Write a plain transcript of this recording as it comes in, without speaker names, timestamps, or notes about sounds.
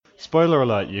Spoiler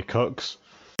alert, you cucks.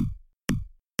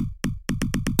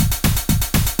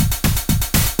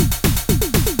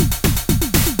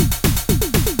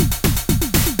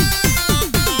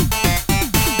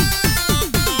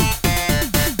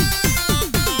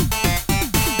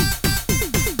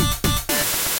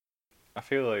 I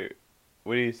feel like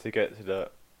we need to get to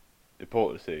that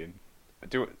important scene.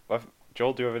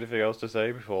 Joel, do you have anything else to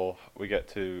say before we get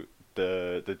to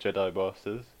the Jedi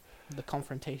Masters? The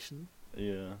confrontation.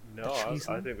 Yeah. No, I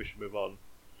think we should move on.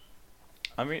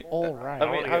 I mean, All right. I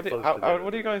mean, wanna get close to the-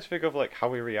 what do you guys think of like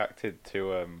how he reacted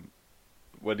to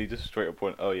when he just straight up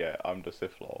went, "Oh yeah, I'm the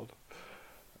Sith Lord."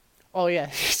 Oh yeah,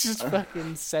 he just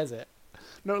fucking says it.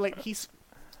 No, like he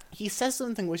says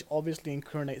something which obviously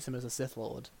incarnates him as a Sith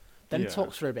Lord. Then Yeah.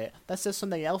 talks for a bit. That says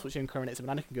something else which incarnates him,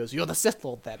 and Anakin goes, "You're the Sith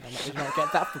Lord, then." I'm like, did you not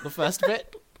get that from the first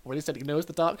bit? When he said he knows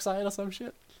the dark side or some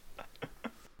shit.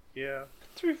 Yeah.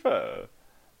 To be fair,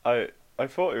 I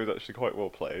thought he was actually quite well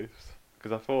placed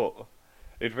because I thought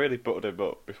he'd really buttered him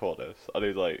up before this, and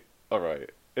he's like, "All right,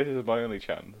 this is my only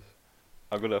chance.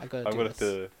 I'm gonna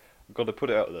put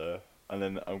it out there, and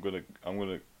then I'm gonna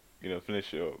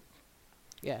finish it up."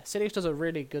 Yeah, Sidious does a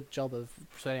really good job of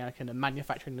persuading Anakin and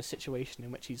manufacturing the situation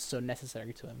in which he's so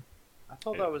necessary to him. I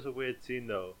thought that was a weird scene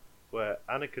though, where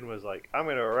Anakin was like, "I'm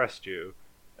gonna arrest you,"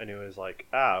 and he was like,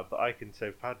 but I can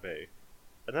save Padme,"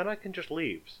 and then Anakin just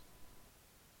leaves.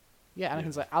 Yeah,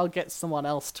 Anakin's like, "I'll get someone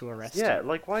else to arrest Yeah, him."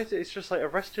 like why is it? It's just like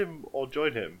arrest him or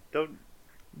join him. Don't.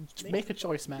 Make a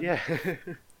choice, man. Yeah.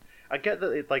 I get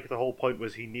that. Like the whole point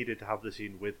was he needed to have the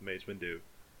scene with Mace Windu,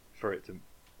 for him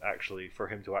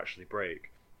to actually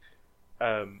break.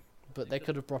 But they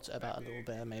could have brought it about a little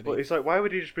bit, maybe. But it's like, why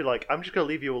would he just be like, "I'm just gonna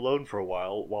leave you alone for a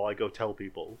while I go tell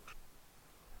people"?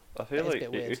 I feel That is a like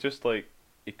bit weird. it's just like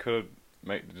he couldn't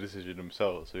make the decision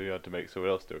himself, so he had to make someone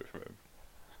else do it for him.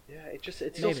 Yeah, it still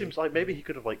Maybe. seems like maybe he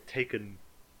could have like taken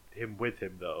him with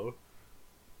him though,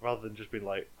 rather than just being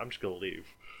like, "I'm just gonna leave."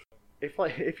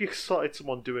 If you spotted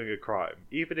someone doing a crime,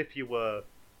 even if you were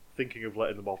thinking of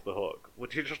letting them off the hook,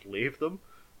 would you just leave them?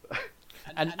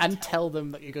 and tell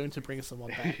them that you're going to bring someone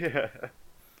back. Yeah.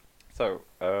 So,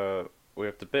 we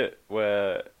have the bit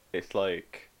where it's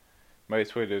like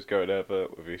Mace Windu's going over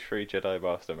with his 3 Jedi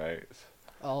Master mates.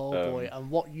 Oh boy, and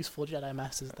what useful Jedi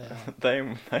Masters they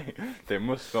are. They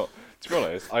must not. To be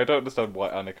honest, I don't understand why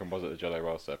Anakin wasn't a Jedi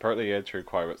Master. Apparently, the entry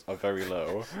requirements are very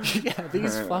low. Yeah,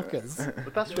 these fuckers.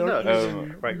 But that's Don't no,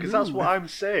 even right? Because that's what I'm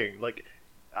saying. Like,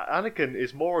 Anakin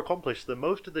is more accomplished than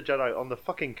most of the Jedi on the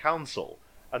fucking council,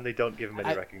 and they don't give him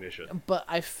any recognition. But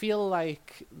I feel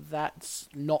like that's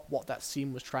not what that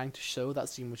scene was trying to show. That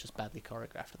scene was just badly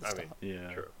choreographed at the start.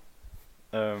 Yeah. True.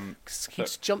 He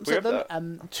just jumps we at have them, that-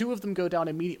 and 2 of them go down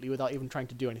immediately without even trying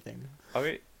to do anything. I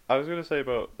mean, I was gonna say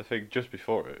about the thing just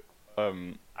before it.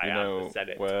 You know, said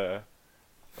it. where,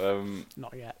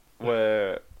 Not yet.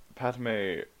 where Padme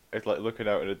is like looking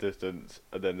out in the distance,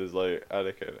 and then there's like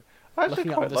Anakin. I actually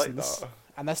Looking out quite the like distance. that.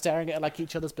 And they're staring at like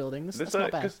each other's buildings. It's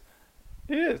That's not like, bad.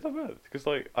 yeah, it's not bad. Because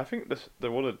like I think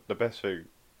the one of the best thing,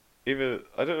 either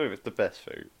I don't know if it's the best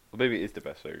thing, or maybe it is the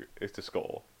best thing, is the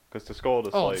score. Because the score, The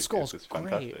score's is great.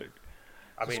 fantastic.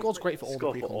 The score's great for all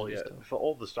the prequel movies, though. for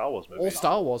all the Star Wars movies. All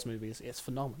Star Wars movies, it's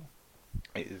phenomenal.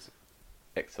 It is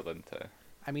excellent.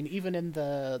 I mean, even in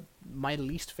my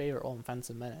least favorite one,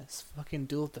 Phantom Menace, fucking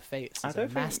Duel of the Fates I is a don't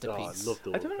think- masterpiece. I love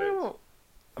Duel I of don't Fates. know.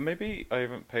 Maybe I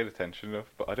haven't paid attention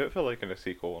enough, but I don't feel like in the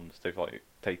sequel ones they've like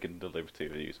taken the liberty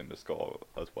of using the score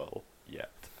as well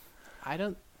yet. I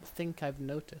don't think I've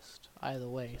noticed either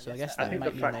way, so I guess I that think might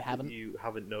the mean fact they that haven't. you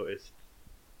haven't noticed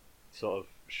sort of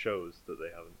shows that they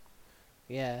haven't.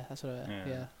 Yeah, that's what.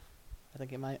 Yeah, I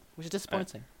think it might, which is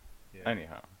disappointing. Yeah.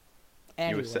 Anyhow,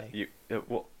 Anyway,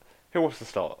 what? Who wants to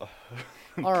start?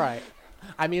 all right.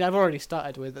 I mean, I've already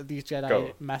started with these Jedi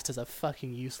Go. Masters are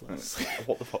fucking useless.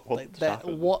 What the fuck? What Like, just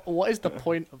happened? what is the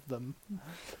point of them?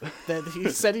 He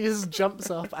said he just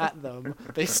jumps up at them.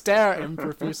 They stare at him for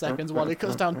a few seconds while he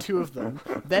cuts down 2 of them.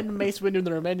 Then Mace Windu and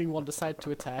the remaining one decide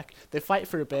to attack. They fight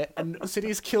for a bit, and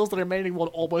Sidious kills the remaining one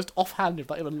almost offhanded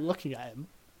without even looking at him.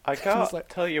 I can't like-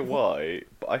 tell you why,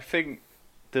 but I think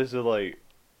there's a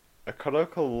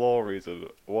canonical law reason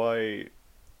why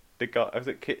the guy, was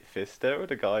it Kit Fisto,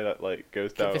 the guy that like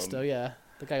goes down. Kit Fisto, yeah.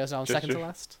 The guy goes down Just- second to just-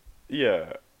 last.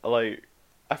 Yeah, like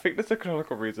I think there's a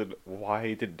canonical reason why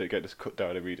he didn't get just cut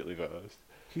down immediately first.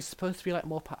 He's supposed to be like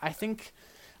more. I think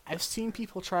I've seen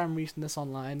people try and reason this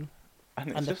online, And,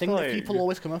 it's and the just thing like, that people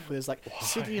always come up with is like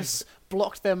Sidious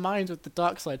blocked their minds with the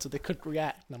dark side, so they couldn't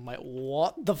react. And I'm like,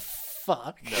 what the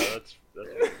fuck? No, that's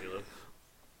ridiculous.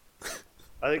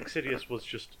 I think Sidious was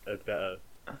just a better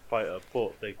fighter,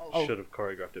 but they Oh. should have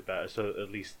choreographed it better. So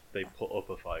at least they put up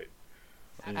a fight.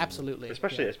 Absolutely.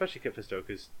 Especially yeah. Kit Fisto,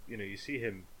 because you see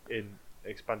him in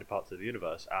expanded parts of the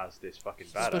universe as this fucking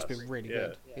It's badass. supposed to be really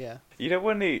good. Yeah. You know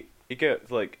when he gets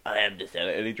like, I am the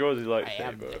Senate, and he draws his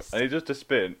lightsaber, and he does a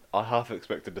spin. I half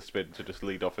expected the spin to just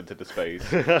lead off into the space,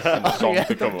 and the song yeah,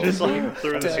 to come on. Just like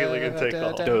through the ceiling and take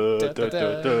off.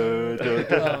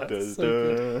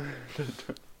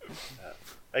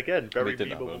 Again, very It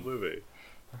didn't memeable happen. movie.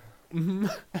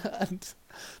 And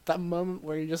that moment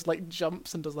where he just like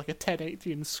jumps and does like a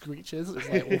 1080 and screeches. It's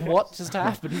like, what just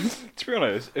happened? To be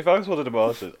honest, if I was one of the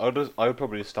masters, I would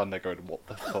probably just stand there going, "What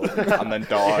the fuck," and then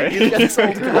die. Yeah, this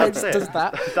old guy That's just it. does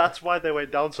that. That's why they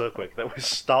went down so quick. They were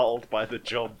startled by the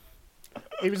jump.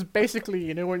 It was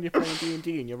basically, when you're playing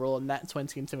D&D and you roll a nat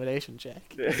 20 intimidation check.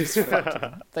 It's fucked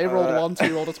them. They rolled a 1,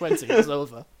 2, rolled a 20. It's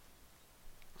over.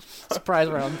 Surprise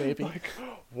round, baby. Like,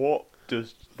 what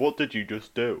did you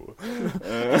just do?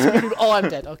 Oh, I'm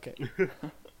dead. Okay.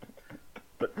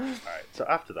 But alright, so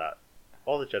after that,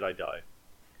 all the Jedi die.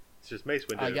 It's just Mace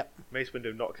Windu. Yep. Mace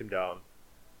Windu knocks him down,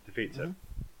 defeats him.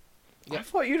 I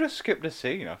thought you just skipped a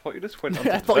scene. I thought you just went on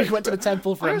I to thought the you went to the next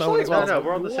temple for I a was moment like, as well. No,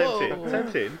 we're on the same Whoa. scene.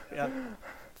 Same scene.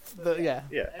 Yeah.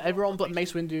 Yeah. Everyone but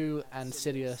Mace Windu and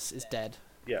Sidious is dead.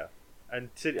 Yeah. And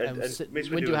Mace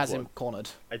Windu has is him one. cornered.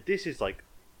 And this is like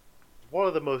one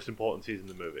of the most important scenes in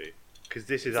the movie because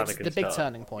this is It's Anakin's the big turn.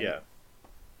 turning point. Yeah.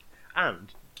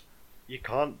 And you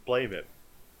can't blame him.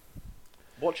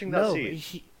 Watching that No,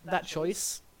 scene, that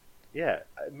choice. yeah,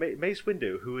 Mace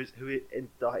Windu, who in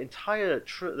the entire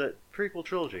the prequel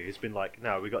trilogy has been like,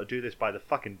 no, we got to do this by the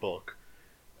fucking book.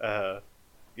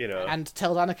 And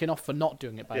tells Anakin off for not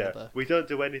doing it by the book. we don't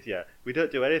do anything. Yeah, we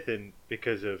don't do anything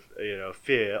because of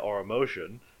fear or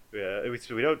emotion. Yeah,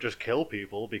 we don't just kill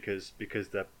people because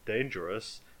they're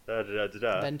dangerous.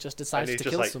 Then just decides and he's to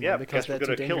just kill like, someone yeah, because guess we're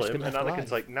they're too gonna kill dangerous to him. be And left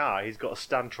Anakin's alive. like, nah, he's got to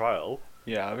stand trial.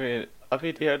 Yeah, I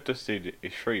mean, he had just seen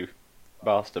his three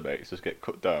master mates just get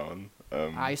cut down.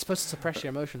 You're supposed to suppress your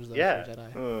emotions though Yeah. for a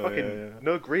Jedi. Fucking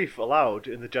no grief allowed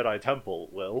in the Jedi Temple,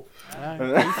 Will.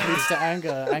 Grief leads to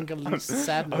anger. Anger leads to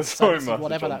sadness. I'm sorry, sadness is Master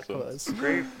whatever Johnson. that was.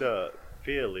 Grief, no.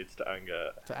 Fear leads to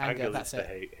anger. To anger, leads that's to it.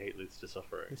 hate. Hate leads to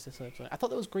suffering. I thought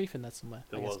there was grief in there somewhere.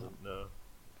 There I guess wasn't, no.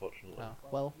 Unfortunately. not. Oh,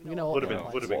 well, you know what? Would have there been,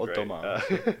 was. would have been What a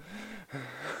great.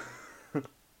 dumbass.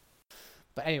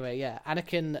 But anyway, yeah,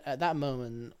 Anakin at that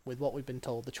moment, with what we've been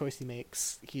told, the choice he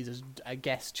makes, he's, I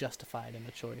guess, justified in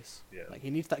the choice. Yeah. Like, he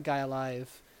needs that guy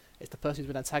alive. It's the person who's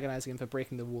been antagonizing him for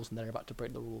breaking the rules, and they're about to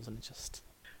break the rules, and it's just...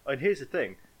 And here's the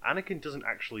thing: Anakin doesn't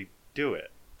actually do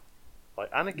it.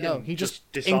 Like Anakin, No, he just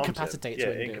disarms incapacitates him.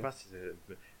 Yeah, Windu. incapacitates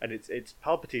him, and it's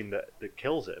Palpatine that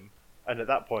kills him. And at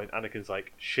that point, Anakin's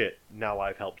like, "Shit! Now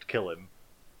I've helped kill him.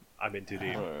 I'm in too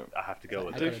deep. Right. I have to go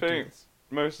with Do you it." think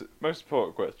most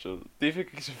important question? Do you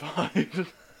think he survived?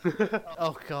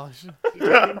 Oh, gosh.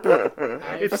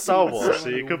 It's Star Wars, so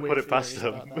you couldn't put it past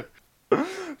him.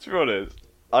 To be honest,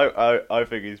 I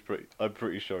think I'm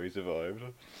pretty sure he survived.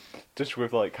 Just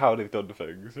with like how they've done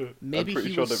things. Maybe I'm pretty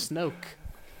he sure was Snoke.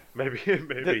 Maybe.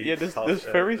 Yeah, there's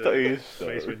theories that he is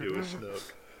Mace Snoke. Windu was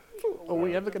Snoke. Are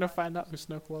we ever going to find out who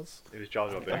Snoke was? It was Jar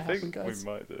Jar I What Binks. think happened, guys?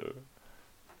 we might do.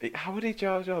 How would he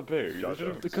Jar Jar Binks? Jar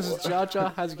Jar. Because Jar Jar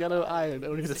has yellow eye, and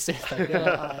only the Sith have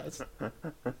yellow eyes.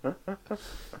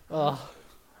 Oh,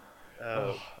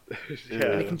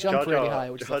 Yeah, He can jump really high,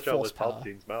 which is Jar a Jar force was power.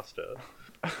 Palpatine's master.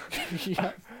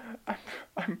 yeah.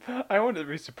 I wouldn't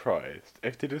be surprised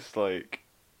if they just like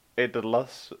in the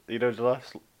last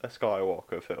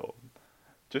Skywalker film,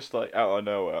 just like out of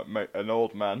nowhere, an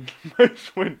old man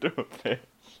makes window appear.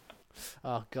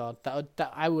 Oh god,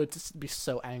 I would just be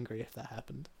so angry if that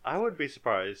happened. I wouldn't be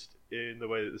surprised in the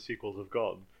way that the sequels have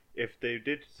gone if they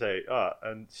did say,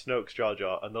 and Snoke's Jar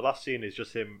Jar, and the last scene is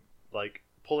just him like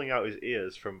pulling out his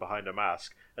ears from behind a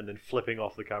mask and then flipping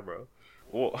off the camera.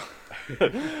 What?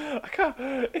 I can't.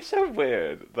 It's so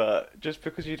weird that just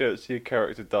because you don't see a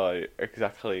character die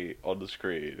exactly on the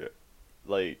screen,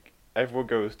 like everyone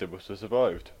goes, they must have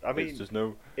survived. I mean, there's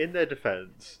no. In their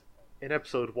defense, in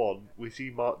episode 1, we see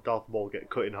Darth Maul get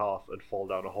cut in half and fall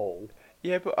down a hole.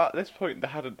 Yeah, but at this point they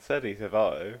hadn't said he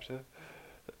survived.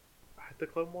 The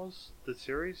Clone Wars, the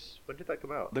series, when did that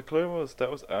come out? The Clone Wars,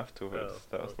 that was afterwards. Oh,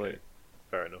 That was okay. like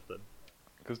Fair enough then.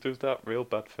 because there was that real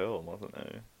bad film, wasn't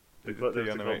there? But The there was the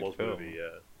Clone animated Wars film. movie,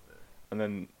 yeah. And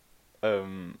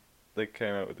then they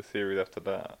came out with the series after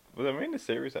that. But I mean, the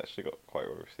series actually got quite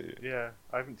well received. Yeah,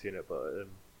 I haven't seen it, but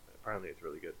apparently it's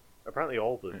really good. Apparently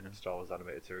all the Yeah. Star Wars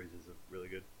animated series are really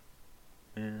good.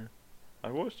 Yeah, I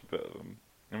watched a bit of them.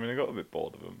 I mean, I got a bit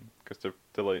bored of them because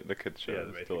they're like the kids shows. Yeah, they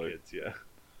made they're for like, kids, yeah.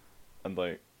 and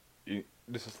like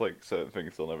this is like certain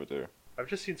things they'll never do. I've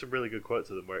just seen some really good quotes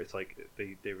of them where it's like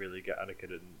they really get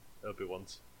Anakin and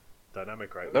Obi-Wan's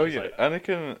dynamic right. Oh is yeah, like,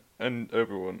 Anakin and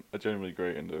Obi-Wan are generally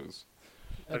great in those.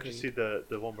 I've just seen the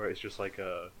one where it's just like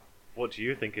what do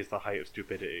you think is the height of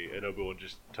stupidity? And Obi-Wan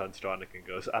just turns to Anakin and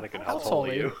goes, Anakin, how tall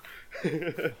are you?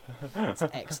 That's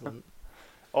excellent.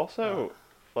 Also,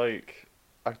 like,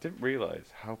 I didn't realise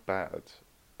how bad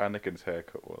Anakin's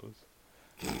haircut was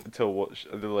until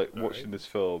watching this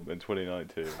film in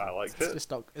 2019. I liked it.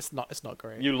 It's not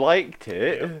great. You liked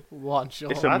it? Yeah. One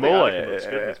shot. It's a I think mullet. Anakin looks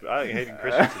good in this movie. I think Hayden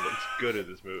Christensen looks good in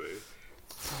this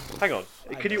movie. Hang on,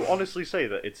 can you honestly say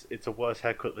that it's a worse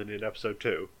haircut than in episode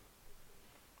 2?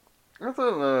 I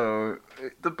don't know.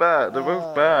 They're bad. They're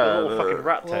both The bad. little fucking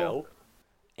rat tail.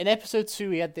 In episode 2,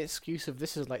 he had the excuse of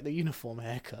this is like the uniform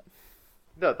haircut.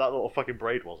 No, that little fucking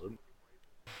braid wasn't.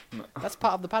 That's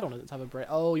part of the pad on it to have a braid.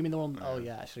 Oh, you mean the one? Oh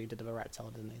yeah, actually, he did have a rat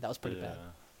tail, didn't he? That was pretty bad.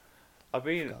 I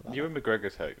mean, Forgot about Ewan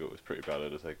McGregor's haircut was pretty bad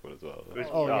in the second one as well. It was,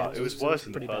 Oh, yeah, it was it worse was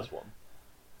than the pretty first bad. one.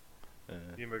 Yeah.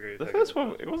 Ewan McGregor's The haircut first was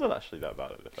one, bad. it wasn't actually that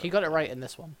bad. He got it right in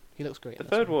this one. He looks great. The in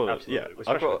this third one, Absolutely, yeah.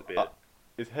 especially I've got, with the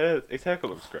beard. his haircut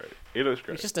looks great. He looks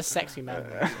great. He's just a sexy man.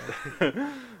 though, so.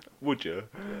 Would you?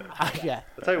 Yeah.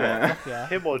 I'll tell you what, Yeah.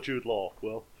 him or Jude Law,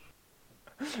 Will.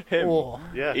 Him? Oh,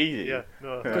 Yeah, Easy. yeah,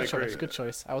 no, I good agree. choice. Good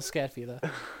choice. I was scared for you there.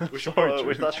 We should Sorry,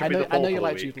 put- that should I be know- the I know poll you for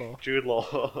like the Jude week. Law. Jude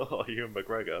Law or Ewan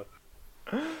McGregor.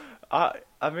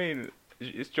 I mean,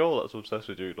 it's Joel that's obsessed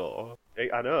with Jude Law.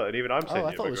 I know, and even I'm saying Oh,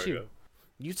 I Ewan thought it was McGregor. you.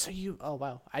 You'd say you. Oh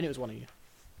wow, I knew it was one of you.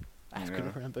 I Yeah.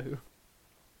 couldn't remember who.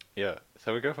 Yeah,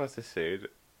 so we go past this scene,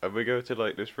 and we go to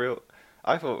like this real.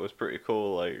 I thought it was pretty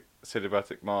cool, like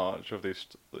cinematic march of these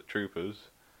troopers,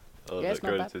 Yeah, that it's not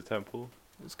go bad. into the temple.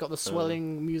 It's got the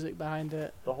swelling music behind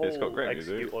it. The whole It's got great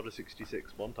Execute music. Order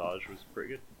 66 montage was pretty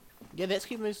good. Yeah, the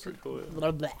execute music. Pretty cool, yeah.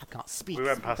 Blah, blah, I can't speak. We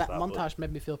went past that, but- montage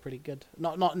made me feel pretty good.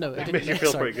 No, it It didn't. makes you yeah,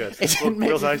 feel sorry. pretty good. It didn't make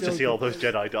Feels me nice to feel see all good. those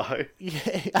Jedi die.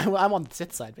 Yeah, I'm on the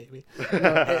Sith side, baby.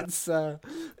 No,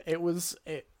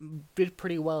 it did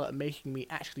pretty well at making me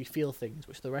actually feel things,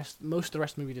 which most of the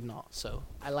rest of the movie did not. So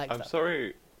I like I'm that.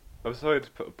 sorry to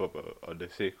put a bubba on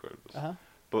this sequence, Uh-huh.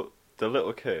 but the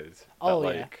little kid that Oh,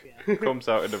 yeah, comes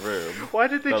out in the room, Why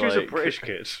did they They're choose a like- British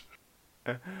kid?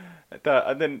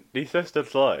 and then he says the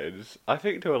lines. I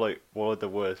think they were like one of the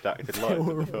worst acted lines in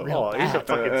were the film. real Oh, he's a bad.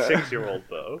 fucking 6-year-old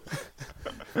though.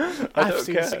 I I've don't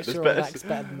seen care. 6-year-old acts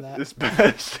better than that. There's better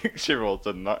 6-year-olds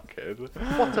than that kid.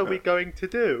 What are we going to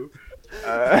do?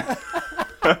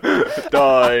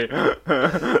 Die.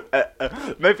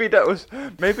 Maybe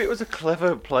it was a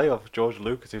clever play off George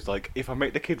Lucas. He was like, if I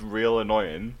make the kid real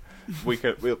annoying, we'll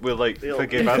like He'll-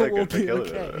 forgive It will Anakin for be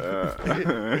killing okay.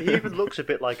 her. He even looks a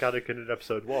bit like Anakin in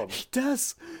episode 1. He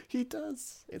does. He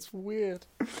does. It's weird.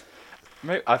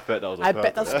 I bet that was. I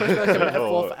bet that's supposed to be like a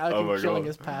metaphor for Oh Anakin my killing God.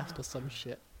 his past or some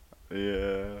shit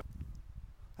Yeah.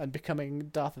 and becoming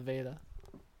Darth Vader.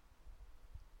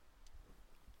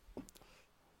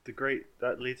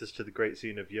 That leads us to the great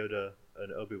scene of Yoda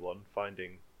and Obi-Wan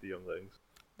finding the younglings.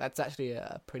 That's actually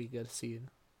a pretty good scene.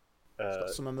 got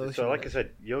some emotion So, in like it. I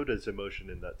said, Yoda's emotion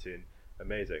in that scene,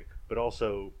 amazing. But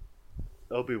also,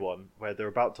 Obi-Wan, where they're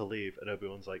about to leave, and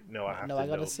Obi-Wan's like, "No, I have No, to I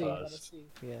gotta know see. first."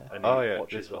 Yeah. And he Oh yeah,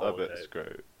 watches the that bit's holotape.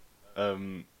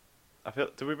 great. I feel.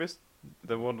 Did we miss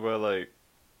the one where like?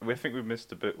 We think we missed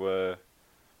the bit where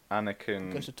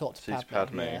Anakin Goes to talk to sees Padme.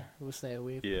 Padme. Yeah, we'll say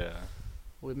Yeah.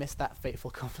 we missed that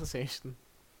fateful conversation.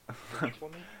 Which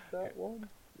one is that one?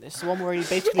 It's the one where he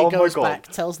basically Oh my goes God. back,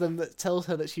 tells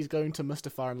her that she's going to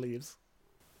Mustafar and leaves.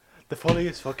 The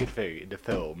funniest fucking thing in the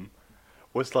film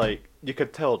was like you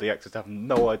could tell the actors have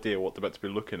no idea what they're meant to be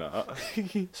looking at.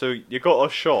 So you got a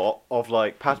shot of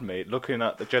like Padme looking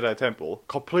at the Jedi Temple,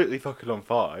 completely fucking on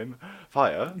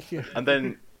fire, Yeah. and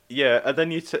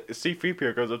then you see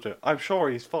C-3PO goes up to her, I'm sure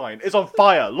he's fine. It's on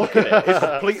fire. Look at it. It's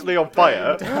completely on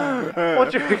fire.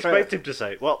 What do you expect him to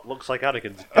say? Well, looks like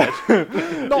Anakin's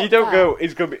dead. Not You don't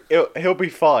that. go. He'll be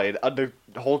fine, and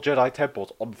the whole Jedi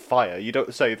Temple's on fire. You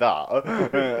don't say that.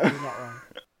 You're not wrong.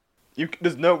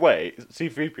 There's no way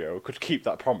C-3PO could keep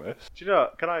that promise. Do you know?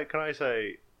 Can I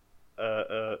say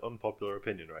unpopular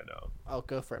opinion right now? Oh,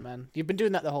 go for it, man. You've been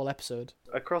doing that the whole episode.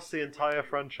 Across the entire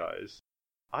franchise,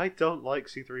 I don't like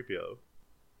C-3PO.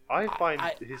 I find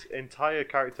his entire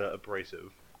character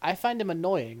abrasive. I find him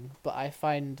annoying, but I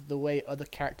find the way other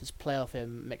characters play off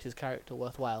him makes his character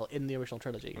worthwhile in the original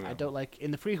trilogy. Yeah. I don't like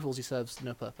in the prequels he serves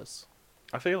no purpose.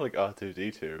 I feel like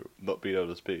R2-D2 not being able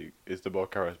to speak is the more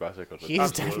charismatic of the He's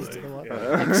Absolutely, definitely the one.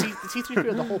 yeah. Like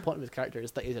C-3PO, the whole point of his character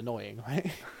is that he's annoying,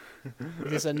 right?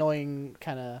 This annoying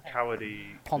kind of Cowardy.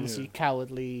 poncy,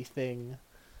 cowardly thing.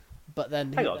 But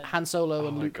then Hang on. Han Solo Oh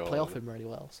and my Luke play God. off him really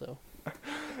well. So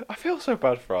I feel so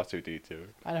bad for R2D2.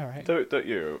 I know, right? Don't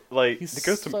you? Like, He's it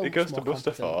goes so to much more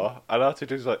Mustafar, and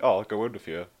R2D2's like, oh, I'll go in with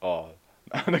you. Oh.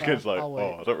 And Anakin's like, I'll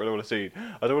wait. I don't really want to see.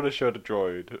 I don't want to show the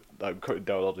droid that I'm cutting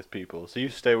down all these people. So you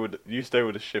stay with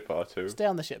the ship, R2. Stay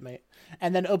on the ship, mate.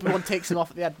 And then Obi-Wan takes him off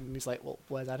at the end, and he's like, well,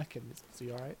 where's Anakin? Is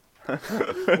he alright? What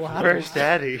happened? Where's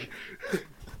Daddy?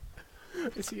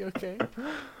 Is he okay?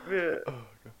 Yeah. Oh,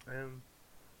 God.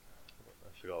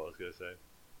 I forgot what I was gonna say.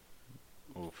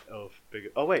 Oof.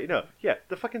 Oh wait, no, yeah,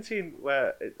 the fucking scene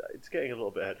where it's getting a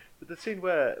little bit ahead, but the scene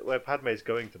where Padme's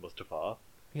going to Mustafar,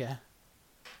 Yeah.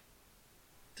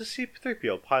 does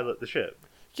C-3PO pilot the ship?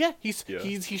 Yeah, he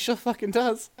sure fucking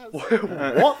does.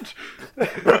 What?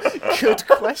 Good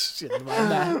question, my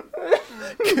man.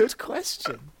 Good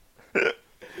question.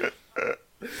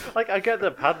 Like, I get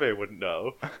that Padme wouldn't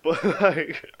know, but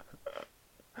like,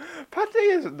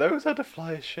 Padme knows how to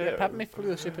fly a Yeah, ship. Padme flew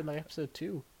the ship in like episode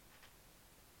 2.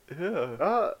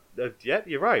 Yeah. yeah,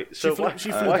 you're right. So flew why is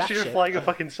that she just ship. flying a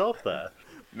fucking self there?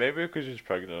 Maybe because she's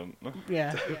pregnant.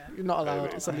 Yeah, you're not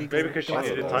allowed. It's illegal. Maybe because she That's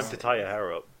needed the time laws. to tie her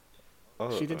hair up.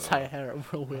 She did tie her hair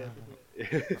up real weird.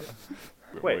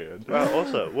 Wait, Weird.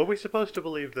 also, were we supposed to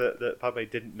believe that Padme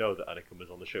didn't know that Anakin was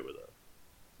on the ship with her?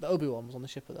 The Obi-Wan was on the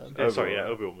ship with them. Sorry, yeah,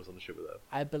 Obi-Wan was on the ship with her.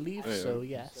 I believe Yeah. so,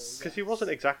 yes. Because he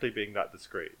wasn't exactly being that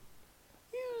discreet.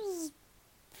 He was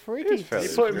pretty He fairly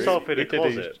He put discreet. himself in a He did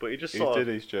closet, his- but he just he sort did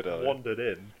of his Jedi. wandered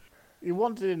in. He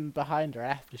wandered in behind her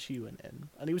after she went in,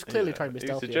 and he was clearly Yeah, trying to be he's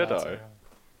stealthy. a about Jedi. it.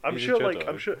 I'm He's a sure,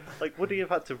 Jedi. would he have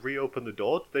had to reopen the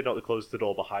door? Did they not close the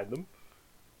door behind them?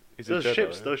 He's a Those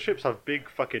Jedi. ships have big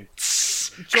fucking.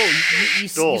 Joel, you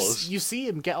Doors. you see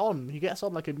him get on. He gets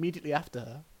on like immediately after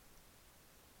her.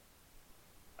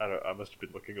 I must have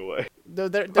been looking away.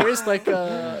 There is like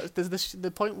there's the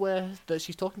point where that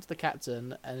she's talking to the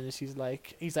captain and he's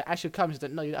like I should come. She's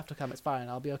like, no, you don't have to come. It's fine.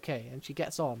 I'll be okay. And she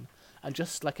gets on, and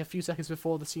just like a few seconds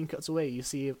before the scene cuts away, you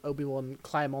see Obi-Wan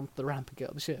climb onto the ramp and get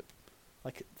on the ship.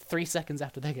 Like 3 seconds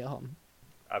after they get on.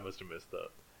 I must have missed that.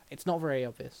 It's not very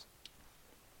obvious.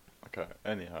 Okay.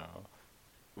 Anyhow,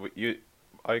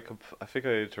 I think I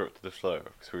interrupted the flow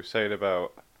because we were saying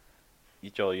about.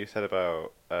 Joel, you said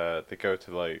about they go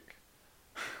to like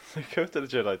they go to the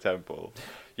Jedi Temple.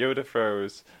 Yoda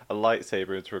throws a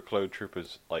lightsaber into a clone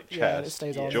trooper's like Yeah, and it chest,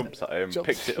 stays on. jumps at him, Jumps,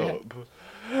 picks it yeah. up.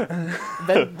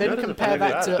 Then doesn't compare believe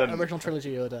that that. to Then- original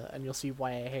trilogy Yoda, and you'll see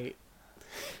why I hate.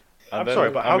 And I'm then-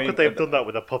 sorry, but I how mean, could they have done that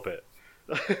with a puppet?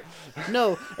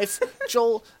 No, it's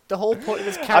Joel. The whole point of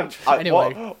this character.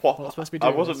 Anyway, what, we're supposed to be I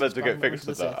doing wasn't this, meant to it's get fine, we're fixed on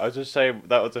with to the that. Sith. I was just saying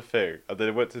that was a thing, and then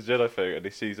he went to the Jedi thing, and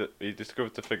he sees it. He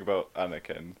discovers the thing about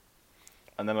Anakin,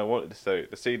 and then I wanted to say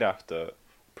the scene after,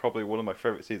 probably one of my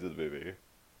favorite scenes of the movie,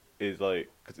 is like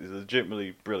because it's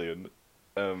legitimately brilliant.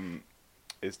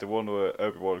 Is the one where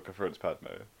Obi-Wan confronts Padme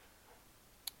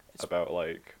about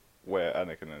like where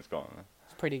Anakin has gone.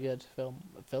 It's a pretty good film.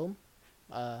 It's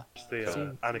the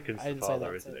Scene. Anakin's I the didn't say father,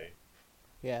 that. isn't he?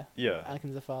 Yeah. Yeah,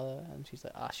 Anakin's the father, and she's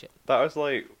like, ah, shit. that was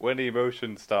like when the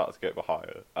emotion starts to get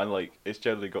higher, and like it's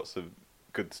generally got some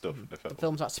good stuff in the film. The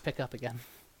film starts to pick up again.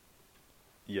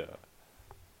 Yeah,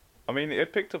 I mean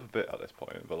it picked up a bit at this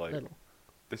point, but like Little.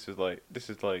 this is like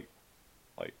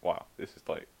wow, this is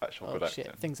like actual Oh good shit,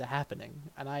 acting. things are happening,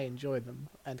 and I enjoy them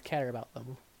and care about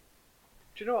them.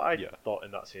 Do you know what I Yeah. thought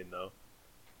in that scene though?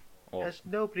 Well, Has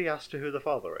nobody asked her who the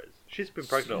father is? She's been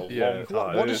pregnant a Yeah. long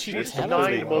time. What does she She's tell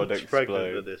 9 her? months pregnant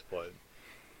Unexplained. at this point.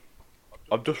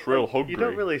 I'm just real hungry. You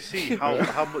don't really see how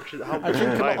much I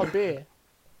drink a lot time. of beer.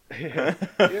 Yeah. You don't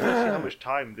really see how much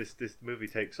time this movie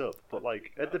takes up. But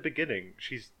like at the beginning,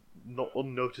 she's not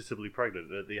unnoticeably pregnant,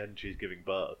 and at the end, she's giving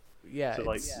birth. Yeah. So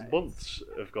like it's- months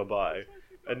have gone by,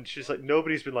 and she's like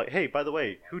nobody's been like, hey, by the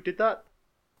way, who did that?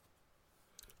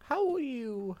 How are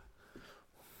you?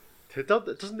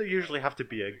 Doesn't there usually have to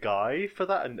be a guy for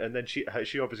that? And then she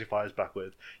obviously fires back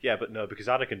with, yeah, but no, because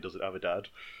Anakin doesn't have a dad.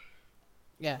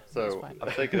 Yeah. That's So fine.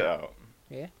 I've figured it out.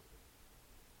 Yeah.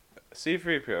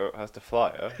 C-3PO has to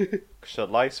fly her because her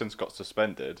license got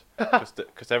suspended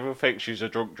because everyone thinks she's a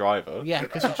drunk driver. Yeah,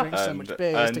 because she drinks so much And-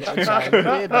 beer. Used to and- get a giant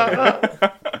beer belly.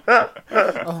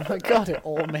 Oh my god, it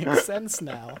all makes sense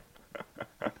now.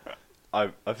 I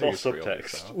think More it's pretty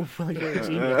obvious subtext. now. Well, you're a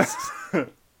genius.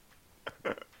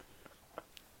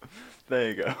 There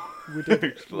you go. We did. We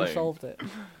Explain. solved it.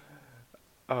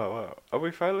 Oh wow! And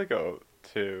we finally got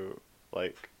to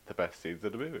like the best scenes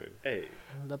of the movie. Hey,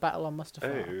 The battle on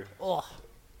Mustafar. Hey. Oh,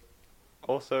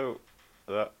 Also,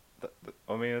 I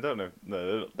mean, I don't know.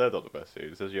 No, they're not the best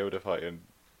scenes. There's Yoda fighting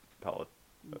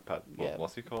yeah.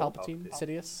 what's he called? Palpatine, Palpatine.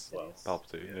 Sidious, well,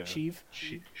 Palpatine. Yeah. Sheev.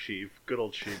 Sheev, good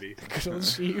old Sheevy. Good old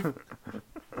Sheev.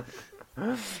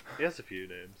 He has a few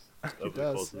names. over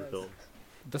the course of the film.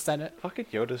 The Senate. Fucking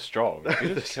Yoda's strong.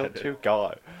 He just killed two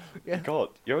guys. Yeah. God,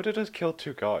 Yoda just killed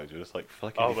two guys. You're just like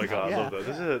flicking. Oh my god, Yeah. I love that.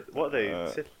 This is what are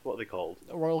they? Sith, what are they called?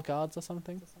 Royal Guards or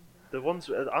something. The ones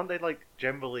aren't they like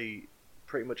generally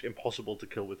pretty much impossible to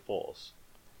kill with force?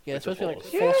 Yeah, they're With supposed to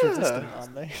the be like Force. force Yeah. resistant,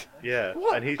 aren't they? Yeah,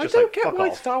 What? and he's I just don't like, get fuck why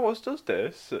off. Star Wars does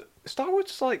this. Star Wars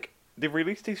just like they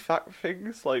release these fact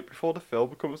things like before the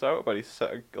film comes out about these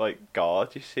certain like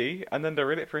guards you see, and then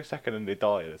they're in it for a second and they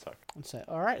die in a second. And say,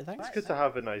 all right, thanks. It's good to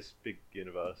have a nice big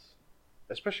universe,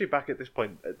 especially back at this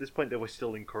point. At this point, they were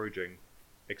still encouraging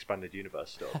expanded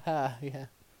universe stuff. Yeah.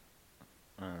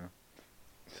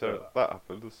 So that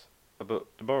happens. But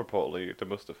more importantly, the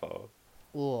Mustafar.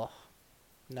 Ugh.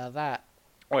 Now that.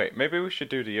 Wait, maybe we should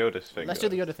do the Yoda thing. Let's do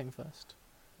the Yoda thing first.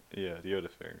 Yeah, the Yoda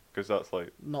thing, because that's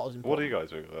like. Not as important. What do you guys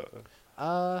think of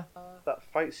that? That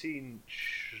fight scene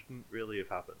shouldn't really have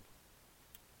happened.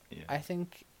 Yeah. I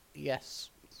think yes.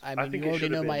 I I mean, think you it already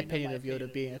should know have my been- opinion of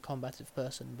Yoda being a combative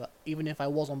person, but even if I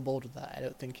was on board with that, I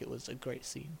don't think it was a great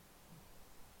scene.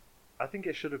 I think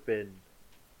it should have been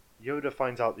Yoda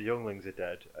finds out the younglings are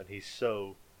dead, and he's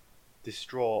so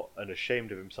distraught and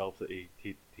ashamed of himself that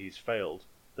he's failed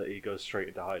that he goes straight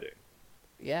into hiding.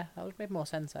 Yeah, that would make more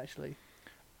sense actually.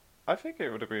 I think it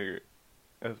would have been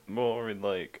more in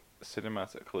like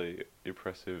cinematically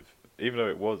impressive, even though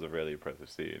it was a really impressive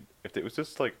scene. If it was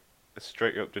just like a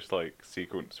straight up just like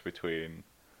sequence between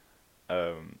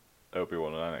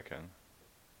Obi-Wan and Anakin,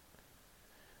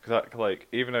 because that like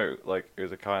even though like it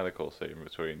was a kind of cool scene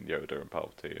between Yoda and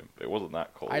Palpatine, it wasn't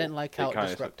that cool. I didn't like how it kinda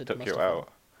disrupted took you Mustafar. out.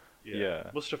 Yeah.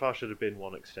 Yeah. Mustafar should have been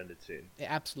one extended scene. It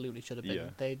absolutely should have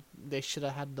been. Yeah. They should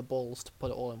have had the balls to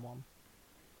put it all in one,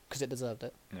 because it deserved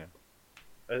it.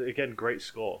 Again, great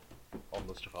score on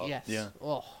Mustafar. Yes. Yeah.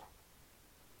 Oh.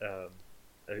 A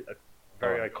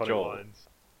very iconic Joel. lines.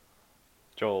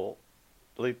 Joel,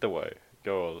 lead the way.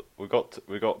 Go on.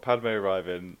 We got Padme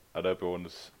arriving, and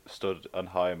Obi-Wan's stood on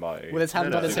high and mighty. With his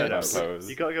hands on his hips.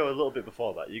 You got to go a little bit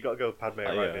before that. You got to go Padme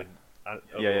yeah. arriving. And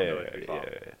Yeah, Obi-Wan yeah, going too far.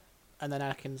 yeah. And then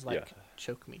Anakin's like, Yeah.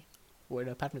 choke me. Wait,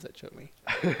 no, Padme's like, choke me.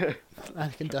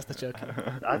 Anakin does the choking.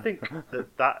 I think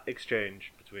that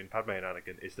exchange between Padme and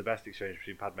Anakin is the best exchange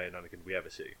between Padme and Anakin we ever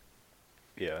see.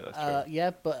 Yeah, that's true.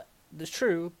 Yeah, but it's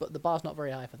true, but the bar's not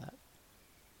very high for that.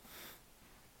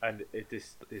 And at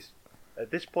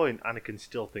this point, Anakin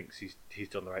still thinks he's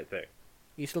done the right thing.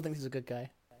 He still thinks he's a good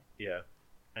guy. Yeah,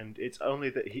 and it's only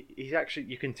that he's actually,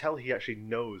 you can tell he actually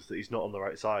knows that he's not on the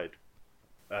right side.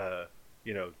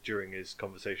 During his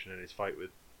conversation and his fight with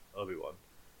Obi-Wan,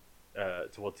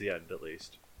 towards the end at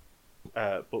least.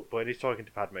 But when he's talking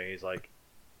to Padme, he's like,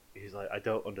 I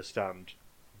don't understand.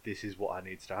 This is what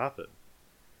needs to happen.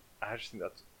 I just think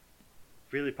that's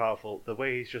really powerful. The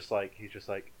way he's just like,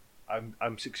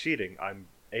 I'm succeeding. I'm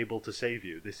able to save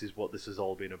you. This is what this has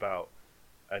all been about.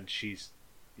 And she's,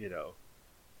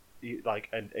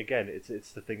 and again,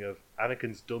 it's the thing of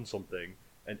Anakin's done something,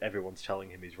 and everyone's telling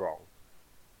him he's wrong.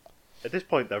 At this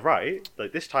point, they're right.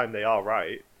 Like this time, they are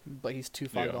right. But he's too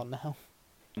far Yeah. gone now.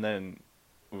 And then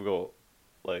we've got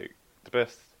like the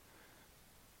best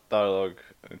dialogue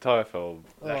in the entire film.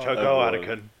 Let Oh. her go, Obi-Wan.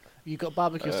 Anakin. You got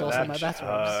barbecue sauce on my Let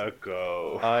bathrobes. her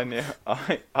go.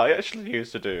 I actually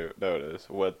used to know this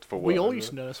word for word. We all used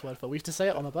to know this word for. We used to say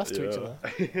it on the bus to each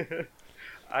Yeah. other.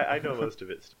 I know most of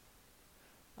it.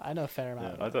 I know a fair Yeah,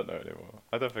 amount. I don't know anymore.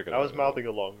 I don't think I was mouthing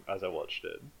along as I watched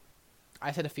it.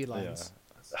 I said a few lines.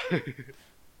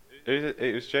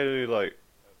 It was generally like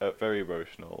very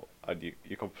emotional, and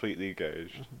you completely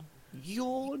engaged.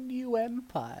 Your new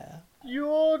empire.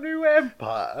 Your new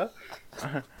empire.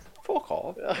 Fuck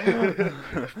off.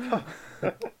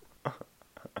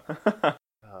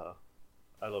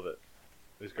 I love it.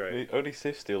 It was great. Only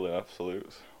Sith steal in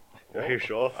absolutes. Are you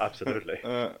sure? Absolutely.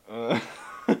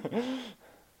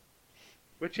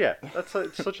 Which, yeah, that's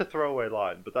such a throwaway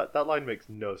line, but that line makes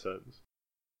no sense.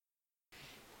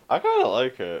 I kind of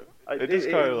like it.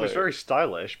 It was very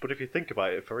stylish, but if you think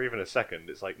about it for even a second,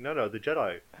 it's like, no, the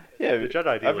Jedi. Yeah, The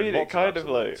Jedi deal I mean, in it lots kind of of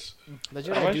like. absolutes. The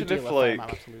Jedi Imagine do if, deal a fair amount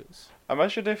like- of absolutes.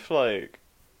 Imagine if like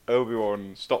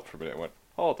Obi-Wan stopped for a minute and went,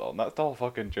 "Hold on, that's the whole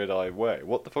fucking Jedi way.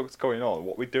 What the fuck's going on?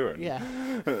 What we doing?" Yeah.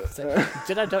 So,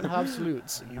 Jedi don't have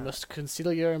absolutes. You must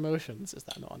conceal your emotions. Is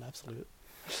that not an absolute?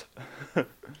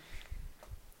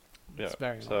 Yeah. It's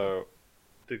very So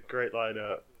The great line,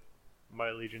 my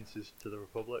allegiance is to the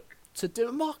Republic. To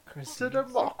democracy. To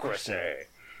democracy!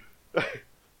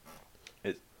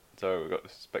 so we've got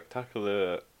this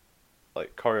spectacular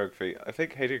like choreography. I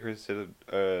think Hayden Christensen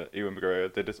and Ewan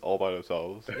McGregor did this all by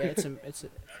themselves. Yeah, it's And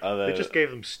then... They just gave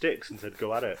them sticks and said,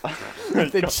 "Go at it."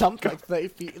 they jumped like 30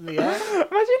 feet in the air.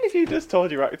 Imagine if you just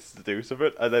told your actors to do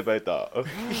something and they made that.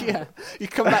 Yeah, you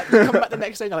come back the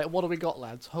next day and you're like, what do we got,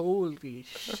 lads? Holy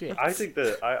shit. I think,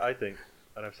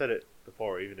 and I've said it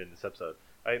before, even in this episode,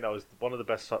 I think that was one of the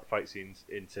best fight scenes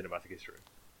in cinematic history.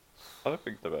 I don't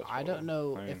think the best. I don't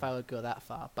know if I would go that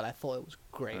far, but I thought it was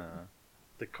great.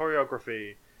 The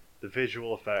choreography, the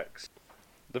visual effects.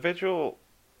 The visual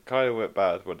kind of went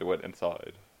bad when they went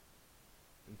inside.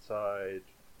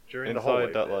 During the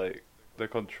hallway that bit. like the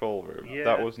control room. Yeah,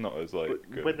 that was not as like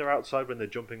but good. when they're outside, when they're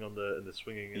jumping on and they're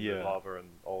swinging in the lava and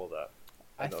all of that.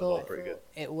 I that was all thought pretty good.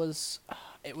 it was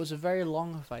a very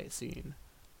long fight scene,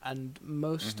 and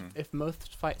if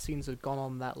most fight scenes had gone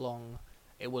on that long,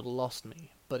 it would have lost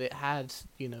me. But it had,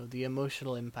 the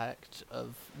emotional impact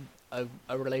of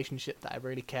a relationship that I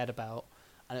really cared about,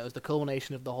 and it was the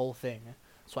culmination of the whole thing.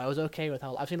 So I was okay with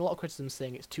how... I've seen a lot of criticism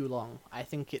saying it's too long. I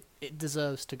think it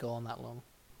deserves to go on that long.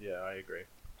 Yeah, I agree.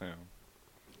 Yeah.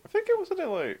 I think it wasn't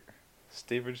like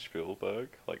Steven Spielberg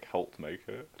helped make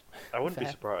it. I wouldn't be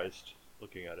Fair. surprised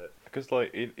looking at it. Because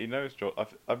he knows George.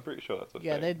 I'm pretty sure that's the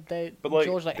Yeah, thing. they But, like,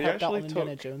 George they helped out on actually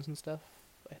Indiana took- Jones and stuff,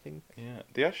 I think. Yeah,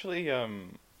 they actually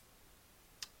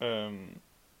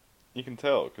you can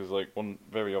tell because one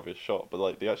very obvious shot,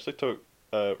 but they actually took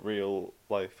real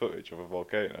life footage of a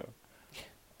volcano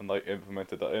and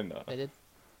implemented that in there. They did.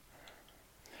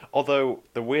 Although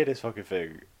the weirdest fucking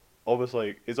thing,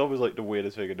 it's almost the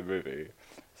weirdest thing in the movie.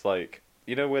 It's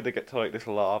where they get to this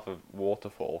lava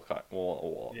waterfall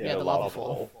Yeah, the lava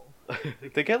fall.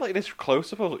 They get this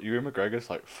close up of Ewan McGregor's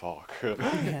fuck.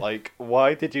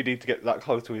 Why did you need to get that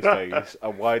close to his face?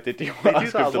 And why did you They do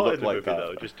ask that him a to lot look in the like movie, that?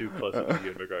 though. Just do close up to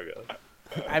Ewan McGregor.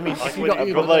 I mean, if you when got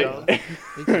you- Ewan but, McGregor,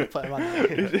 you could put him on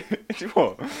there.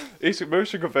 What? His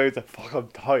emotion conveys that fuck I'm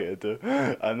tired,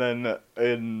 and then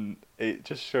it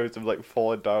just shows him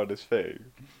falling down his thing.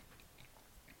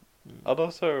 And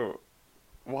also,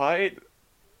 why,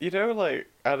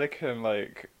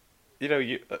 Anakin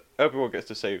Obi-Wan gets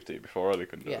to safety before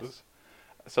Anakin does. Yes.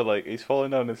 So he's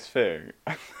falling down his thing.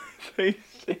 So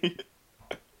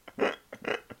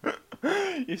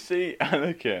you see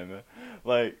Anakin,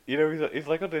 he's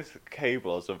on this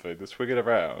cable or something, just swinging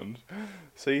around.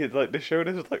 So they showed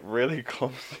this really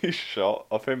clumsy shot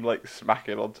of him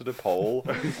smacking onto the pole,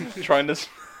 trying to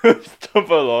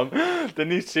stumble on. Then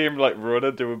you see him run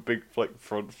and do a big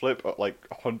front flip at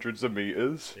hundreds of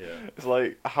meters. Yeah. It's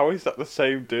how is that the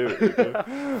same dude?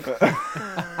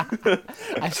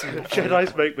 I see your point.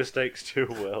 Jedi's make mistakes too,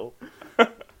 Will.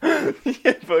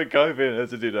 Yeah, but a guy being able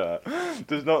to do that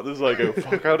does not just go,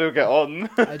 fuck, how do I get on?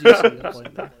 I do see your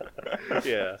point there.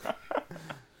 Yeah.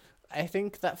 I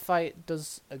think that fight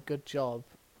does a good job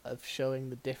of showing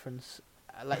the difference,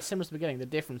 similar to the beginning, the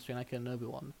difference between Anakin and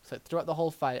Obi-Wan. So throughout the whole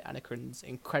fight, Anakin's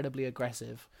incredibly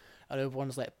aggressive, and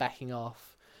Obi-Wan's backing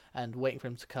off and waiting for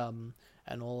him to come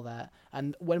and all that.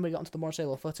 And when we got onto the more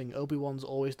stable footing, Obi-Wan's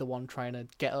always the one trying to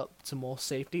get up to more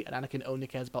safety, and Anakin only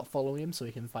cares about following him so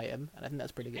he can fight him, and I think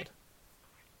that's pretty good.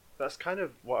 That's kind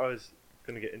of what I was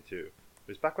going to get into.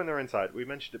 Was back when they were inside, we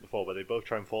mentioned it before, where they both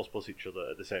try and force push each other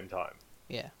at the same time.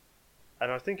 Yeah.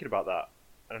 And I was thinking about that,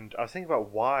 and I was thinking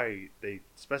about why they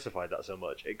specified that so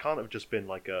much. It can't have just been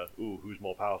who's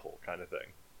more powerful kind of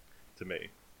thing, to me.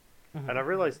 Mm-hmm. And I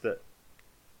realised that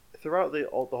throughout the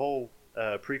whole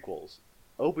prequels,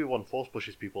 Obi-Wan force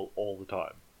pushes people all the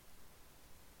time.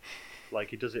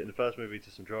 He does it in the first movie to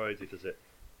some droids. He does it,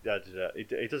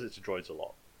 he does it to droids a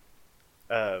lot.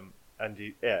 And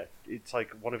it's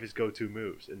one of his go-to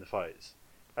moves in the fights.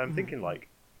 And I'm thinking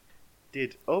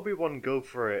did Obi-Wan go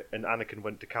for it and Anakin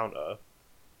went to counter,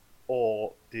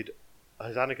 or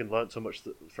has Anakin learnt so much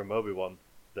from Obi-Wan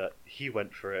that he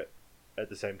went for it at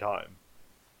the same time?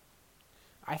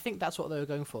 I think that's what they were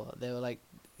going for. They were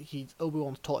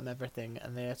Obi-Wan's taught him everything,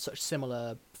 and they had such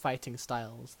similar fighting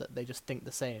styles that they just think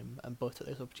the same, and both took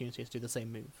this opportunity to do the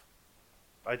same move.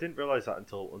 I didn't realise that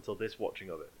until this watching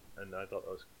of it, and I thought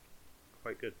that was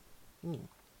quite good.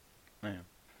 Yeah.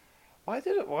 Why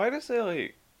does there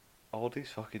all these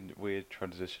fucking weird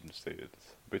transition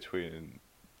scenes between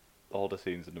all the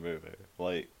scenes in the movie?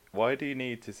 Why do you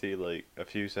need to see a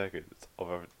few seconds of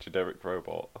a generic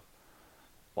robot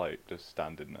just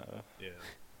standing there? Yeah.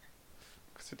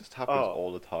 Because it just happens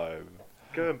all the time.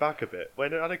 Going back a bit,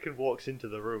 when Anakin walks into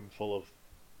the room full of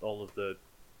all of the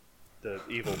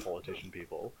evil politician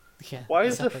people, Yeah. Why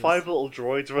is there Zappas. 5 little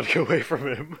droids running away from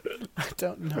him? I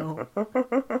don't know.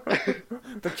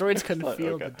 The droids can Like,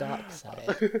 feel okay. the dark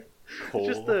side. Cool.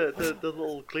 Just the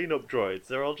little cleanup droids.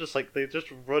 They're all just like, they're just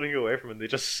running away from him. They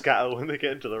just scatter when they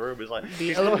get into the room. It's like,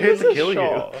 he's not only here to kill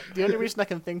shot. you. The only reason I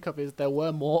can think of is there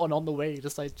were more and on the way,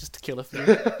 just to kill a few.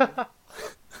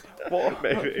 What,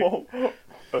 Maybe.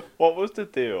 what was the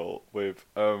deal with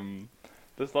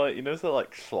there's like, you know, the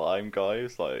like slime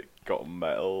guys like got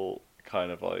metal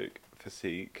kind of like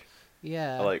physique,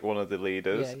 Yeah. like one of the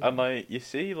leaders, Yeah, yeah. and like you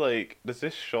see like there's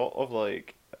this shot of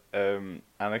like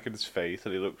Anakin's face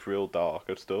and he looks real dark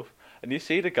and stuff, and you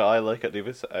see the guy like at the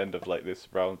other end of like this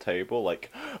round table like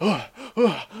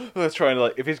trying to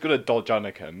like, if he's gonna dodge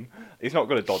Anakin, he's not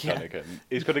gonna dodge Yeah. Anakin,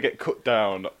 he's gonna get cut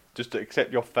down just to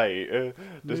accept your fate.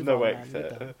 There's Move no on, man, exit.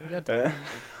 you're done. You're done.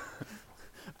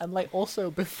 And like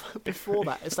also before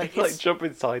that, it's like It's like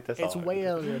jumping side to side. it's way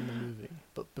earlier in the movie,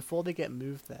 but before they get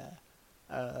moved there,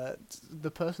 the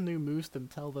person who moves them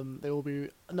tell them they will be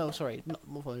not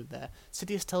moved there.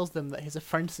 Sidious tells them that his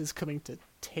apprentice is coming to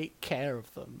take care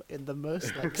of them in the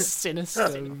most like sinister,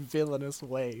 villainous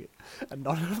way, and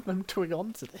none of them twig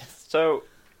on to this. So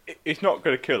he's not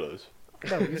gonna kill us.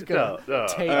 No, he's gonna No.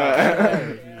 take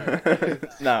care of you.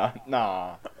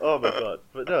 Nah. Oh my god.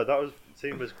 But no, that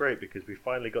scene was great because we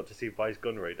finally got to see Vice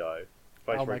Gunray die.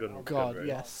 Vice Oh my Gunray. god,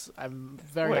 yes, I'm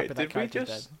very Wait, happy that character's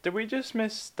dead. did we just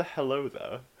miss the hello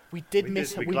there? We did We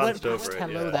miss. did, We we went glanced over past it,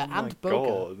 Hello yeah. there Oh my and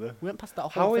Boga. God. We went past that whole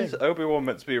How thing. is Obi-Wan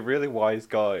meant to be a really wise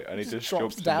guy and he Just just drops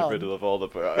jumps down. in the middle of all the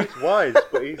He's wise,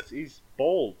 but he's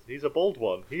bold. He's a bold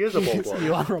one. He is a bold one.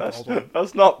 You are a bold one.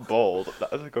 That's not bold.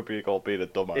 That's a good be called being a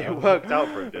dumbass. It worked out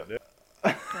for him, didn't it?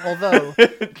 Although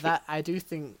that I do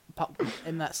think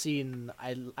in that scene,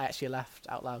 I actually laughed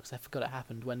out loud because I forgot it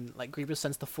happened when like Grievous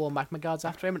sends the 4 magma guards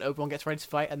after him and Obi-Wan gets ready to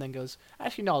fight and then goes,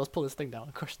 actually no, let's pull this thing down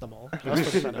and crush them all. That was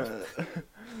pretty funny.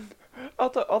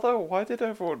 Although, why did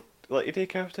everyone like he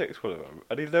decapitates one of them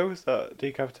and he knows that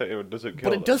decapitating one doesn't kill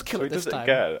But it them, does kill so it he this does time.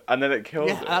 it again and then it kills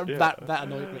Yeah, it. that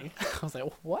annoyed me. I was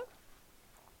like, what?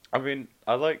 I mean,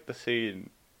 I like the scene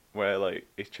where like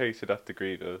he's chasing after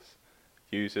Grievous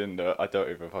using the, I don't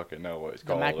even fucking know what it's The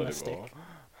called magma anymore. stick.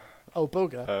 Oh,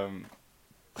 Boga.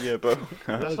 Yeah, but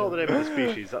That's not the name of the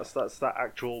species. That's that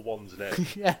actual one's name.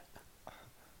 Yeah.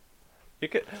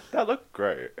 that looked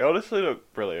great. It honestly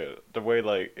looked brilliant. The way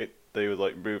like they were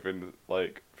like moving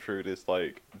like through this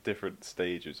like different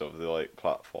stages of the like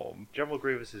platform. General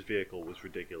Grievous's vehicle was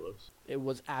ridiculous. It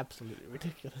was absolutely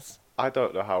ridiculous. I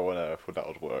don't know how on earth that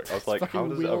would work. I was like, fucking how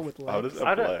does wheel with it? How does legs. it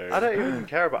I play? don't even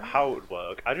care about how it would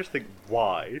work. I just think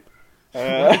why.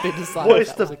 Why did they decide What is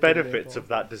that the was a good benefits vehicle? of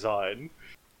that design?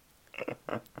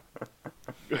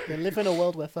 You live in a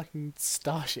world where fucking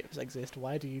starships exist.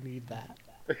 Why do you need that?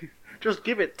 Just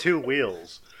give it 2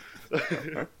 wheels.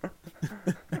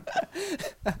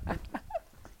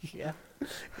 Yeah.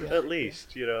 At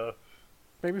least, you know.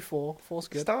 Maybe 4. 4's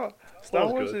good. Star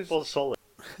Four's Wars good. is Four's solid.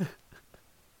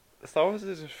 Star Wars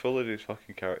is just full of these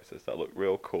fucking characters that look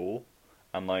real cool,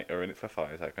 and like are in it for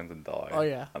 5 seconds and die. Oh,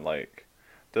 yeah. And like,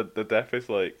 the death is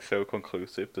like so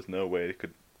conclusive. There's no way they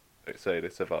could say they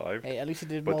survived. Hey, at least it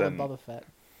did But more than then- Boba Fett.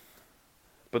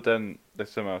 But then they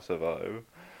somehow survive.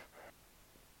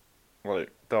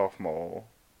 Like Darth Maul.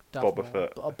 Darth Boba Maul.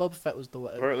 Fett. Boba Fett was the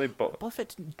way. Apparently, Boba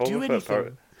Fett didn't Boba do Fett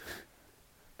anything.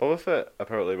 Boba Fett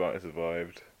apparently might have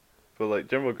survived, but like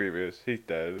General Grievous, he's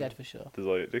dead. Dead for sure. There's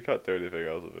like they can't do anything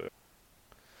else of it.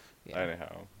 Yeah.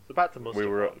 Anyhow, So back to Mustafar. we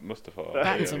were at Mustafar.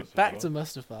 Back yeah, to Mustafar. back to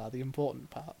Mustafar, the important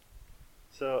part.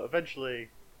 So eventually,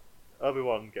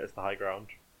 Obi-Wan gets the high ground.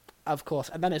 Of course,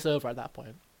 and then it's over at that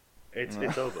point. It's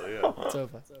over, yeah. It's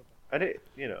over. And it,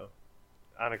 you know,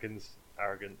 Anakin's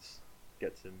arrogance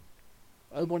gets him.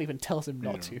 Obi-Wan even tells him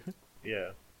not to. Yeah.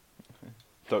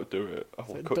 Don't do it. I will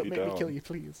So, cut don't you make down. me kill you,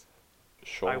 please.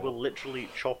 Sure. I will literally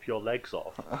chop your legs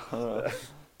off.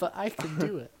 But I can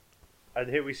do it. And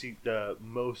here we see the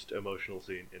most emotional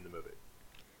scene in the movie.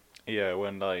 Yeah,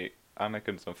 when like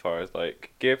Anakin's on fire, is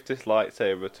like, give this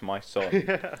lightsaber to my son.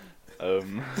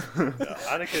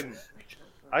 Anakin,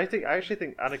 I actually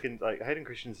think Anakin, like Hayden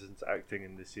Christensen's acting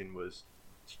in this scene was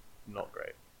not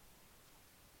great.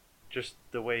 Just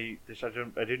the way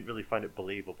I didn't really find it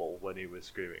believable when he was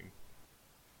screaming.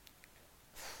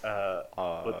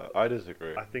 But I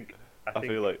disagree. I think I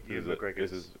feel like Ewan this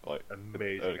McGregor's is like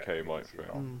amazing. okay, acting in Mike. this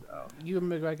scene. Right? Ewan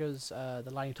McGregor's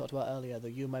the line you talked about earlier,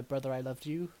 the "You, my brother, I loved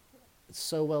you," it's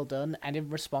so well done, and in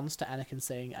response to Anakin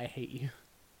saying "I hate you."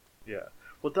 Yeah.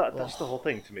 Well, that's the whole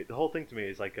thing to me. The whole thing to me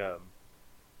is like,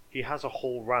 he has a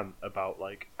whole rant about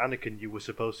like, Anakin, you were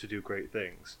supposed to do great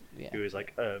things. Yeah. He was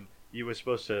like, you were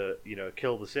supposed to,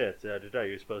 kill the Sith. You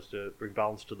were supposed to bring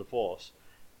balance to the Force,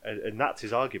 and that's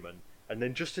his argument. And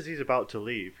then just as he's about to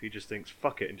leave, he just thinks,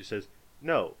 fuck it, and just says,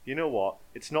 no, you know what?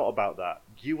 It's not about that.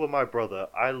 You were my brother.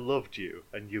 I loved you,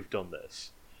 and you've done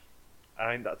this.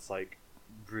 I think that's, like,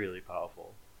 really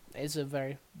powerful. It's a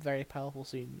very, very powerful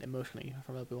scene emotionally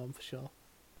from Obi-Wan for sure.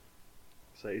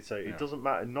 So it doesn't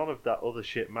matter. None of that other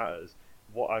shit matters.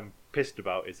 What I'm pissed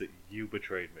about is that you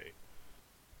betrayed me.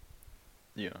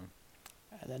 Yeah.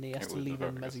 And then he has to leave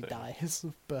him as he dies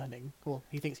of burning. Well,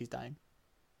 he thinks he's dying.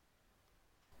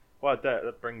 Well,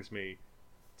 that brings me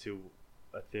to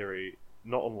a theory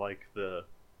not unlike the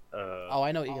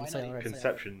I know what you're going to say already.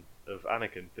 Conception of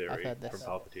Anakin theory from this.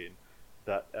 Palpatine,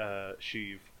 that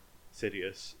Sheev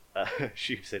Sidious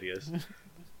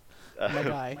My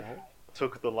guy.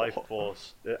 took the life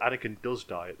force. Anakin does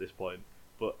die at this point,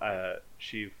 but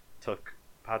Sheev took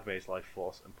Padme's life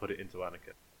force and put it into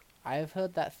Anakin. I have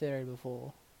heard that theory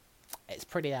before. It's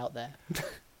pretty out there.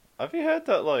 Have you heard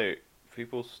that, like,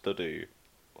 people study,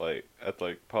 like, at,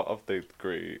 like, part of the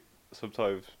degree,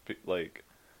 sometimes, like,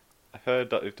 I've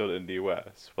heard that they've done it in the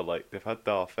US, but, like, they've had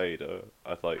Darth Vader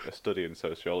as, like, a study in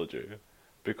sociology,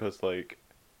 because, like,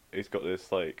 he's got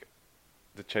this, like,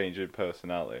 the change in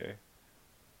personality,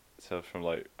 so from,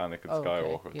 like, Anakin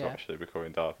Skywalker to actually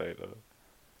becoming Darth Vader.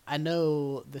 I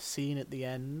know the scene at the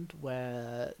end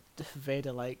where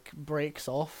Vader, like, breaks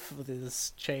off with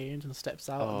his chains and steps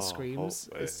out and screams.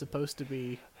 It's supposed to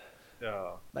be,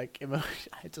 like,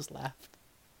 emotion. I just laughed.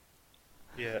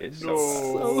 Yeah, it's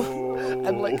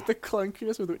and, like, the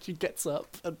clunkiness with which he gets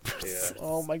up. And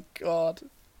oh my god.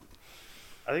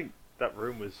 I think that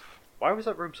room was... Why was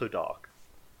that room so dark?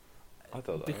 I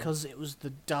don't know. Because it was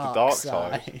the dark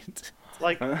side.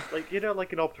 like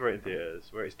in operating theaters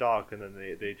where it's dark and then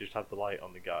they just have the light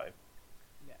on the guy.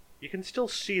 Yeah. You can still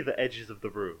see the edges of the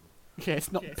room. Yeah,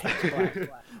 it's not pitch black.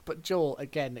 But Joel,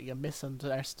 again, you're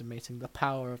misunderestimating the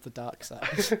power of the dark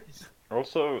side.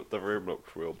 Also, the room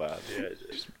looks real bad. Yeah,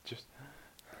 just.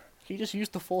 He just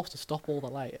used the Force to stop all the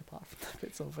light, apart from the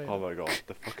bits of Vader. Oh my god,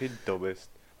 the fucking dumbest.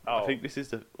 I think this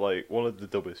is one of the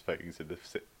dumbest things in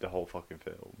the whole fucking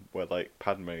film, where, like,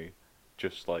 Padme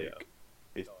just, like,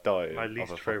 is dying. My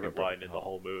least favourite line in the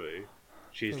whole movie.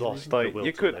 She's lost like, the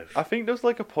will to live. I think there's,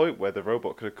 like, a point where the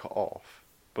robot could have cut off,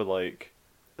 but, like,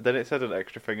 then it said an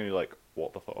extra thing and you're like,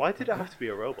 what the fuck? Why did it have to be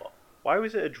a robot? Why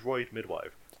was it a droid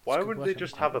midwife? Why wouldn't they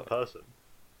just have a person?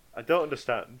 I don't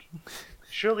understand.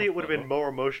 Surely it would have been more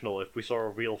emotional if we saw a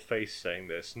real face saying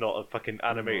this, not a fucking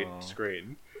animated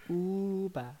screen.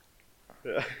 Ooh-ba.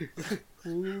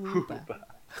 Ooh-ba.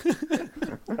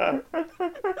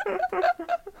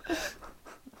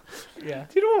 Yeah.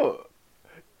 Do you know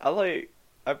what?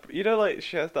 Like,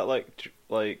 she has that,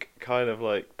 like kind of,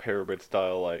 like, pyramid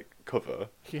style, like, cover.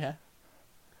 Yeah.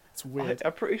 It's weird.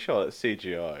 I'm pretty sure it's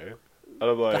CGI. And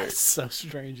I'm like... That's so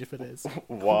strange if it is.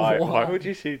 Why? Why would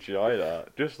you CGI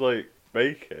that? Just, like,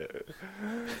 make it.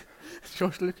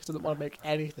 George Lucas doesn't want to make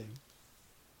anything.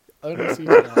 Only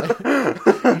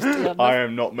CGI. I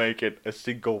am not making a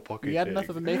single fucking thing. He had enough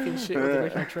of making shit with the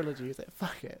original trilogy. He's like,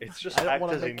 fuck it. It's just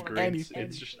actors in green.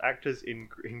 It's just actors in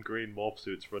green morph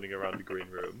suits running around the green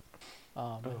room.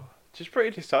 She's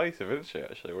pretty decisive, isn't she?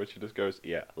 Actually, where she just goes,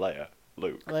 yeah, Leia,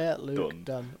 Luke,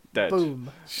 done. Dead. Boom,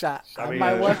 shot. I mean,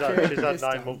 she's had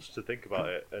 9 months to think about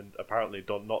it, and apparently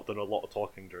not done a lot of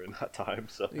talking during that time.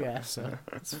 So yeah, so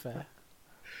that's fair.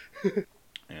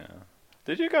 Yeah.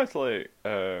 Did you guys like?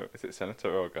 Is it Senator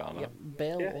Organa? Yeah,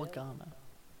 Bail Organa.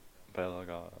 Bail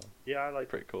Organa. Yeah, I like.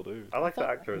 Pretty cool dude. I like the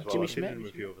actor as well. Jimmy I've seen Schmidt? him in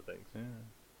a few other things. Yeah.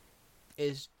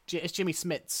 It's Jimmy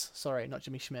Smits. Sorry, not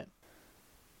Jimmy Schmidt.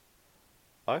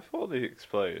 I thought they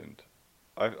explained.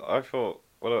 I thought.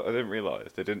 Well, I didn't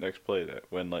realise they didn't explain it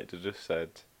when, like, they just said,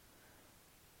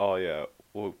 "Oh yeah,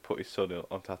 we'll put his son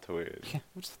on Tatooine." Yeah,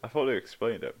 I thought they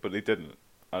explained it, but they didn't.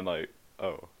 And, like,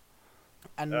 oh.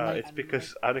 And it's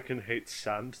because Anakin hates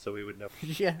sand, so he would never.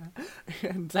 Yeah,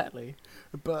 exactly.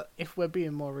 But if we're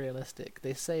being more realistic,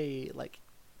 they say, like,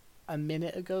 a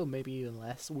minute ago, maybe even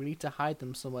less, we need to hide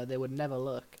them somewhere they would never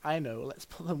look. I know, let's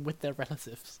put them with their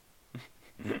relatives.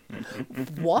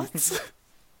 What?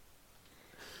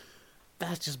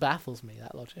 That just baffles me,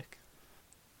 that logic.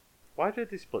 Why did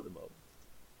they split them up?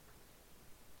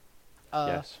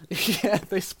 Yes. Yeah,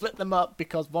 they split them up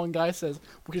because one guy says,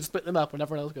 we can split them up, and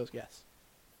everyone else goes, yes.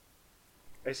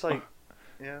 It's like,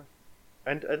 yeah.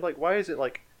 And like, why is it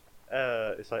like,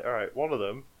 it's like, alright, one of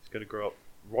them is going to grow up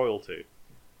royalty.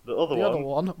 The other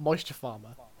one, moisture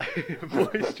farmer.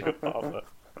 Moisture farmer.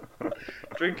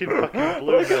 Drinking fucking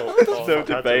blue milk. There's no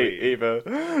debate either.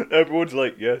 Everyone's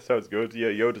like, yeah, sounds good. Yeah,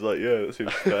 Yoda's like, yeah, that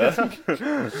seems fair.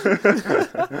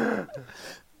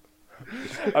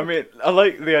 I mean, I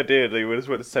like the idea that we just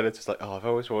went to senators like, oh,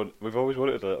 we've always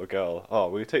wanted a little girl. Oh,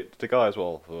 will you take the guy as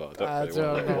well? Oh, I don't really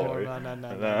want a little boy.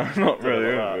 No. Not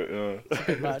really. It's a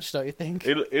bit much, don't you think?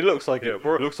 It looks like it.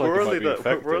 We're only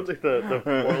the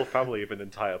royal family of an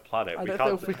entire planet. We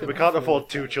can't afford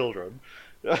 2 children.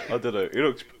 I don't know.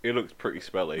 He looks pretty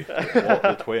smelly. What,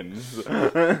 the twins?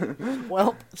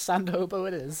 Well, sand hobo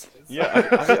it is. Yeah,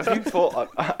 have you thought?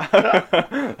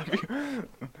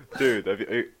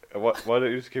 Dude, why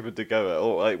don't you just keep it together?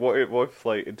 Or like, what if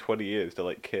like in 20 years they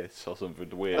like kiss or something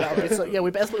weird? Yeah,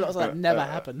 we better look like that never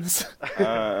happens.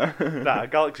 Nah,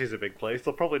 Galaxy's a big place.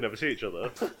 They'll probably never see each other.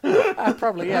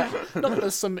 Probably, yeah. Not that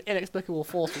there's some inexplicable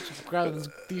force which grounds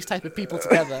these type of people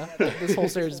together that this whole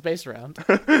series is based around.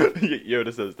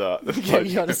 Yoda says that.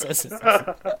 Yeah, Yoda says it.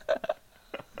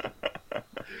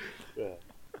 Yeah.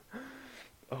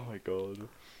 Oh my god.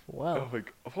 Wow. Oh my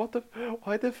god.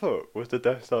 Why the fuck was the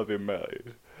Death Star being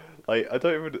made? Like, I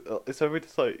don't even. So we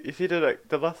just like, you see the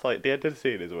last like the end of the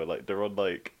scene is where like they're on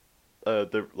like,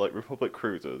 the like Republic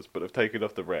cruisers, but have taken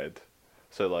off the red,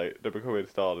 so like they're becoming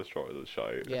Star Destroyers and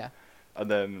shit. Yeah. And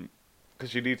then,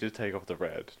 because you need to take off the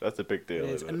red, that's a big deal. It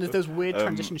is. And there's those weird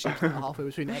transition shapes halfway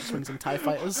between X-wings and TIE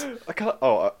fighters. I can't.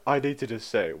 Oh, I need to just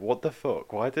say, what the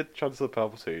fuck? Why did Chancellor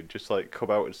Palpatine just like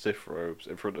come out in Sith robes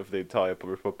in front of the entire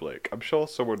Republic? I'm sure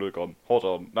someone would have gone, hold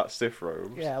on, that's Sith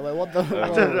robes. Yeah, well, what the?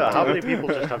 I don't know. How many people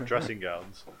just have dressing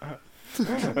gowns?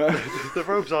 The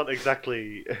robes aren't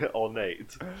exactly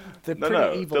ornate. They're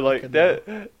pretty evil.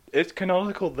 They're it's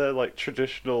canonical. They're like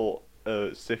traditional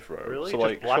Sith robes. Really? So Just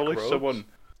like, black surely robes? someone.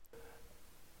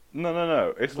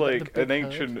 No. It's Like like the an big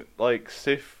ancient like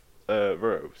Sith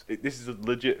robes. This is a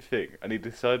legit thing, and he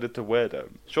decided to wear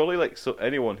them. Surely, like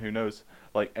anyone who knows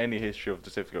like any history of the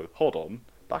Sith goes, hold on,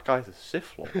 that guy's a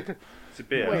Sith Lord. It's a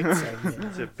bit. Wait a second.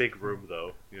 It's a big room,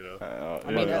 though. You know.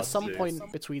 I mean, yeah. at some point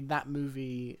between that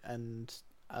movie and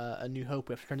A New Hope,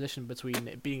 we have to transition between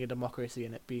it being a democracy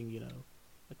and it being, you know,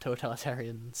 a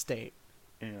totalitarian state.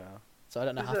 Yeah. So I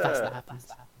don't know how fast that happens.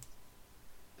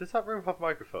 Does that room have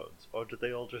microphones, or did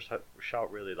they all just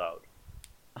shout really loud?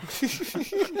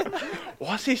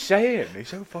 What's he saying? He's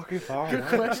so fucking far. Good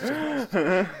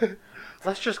question.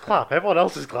 Let's just clap. Everyone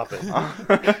else is clapping.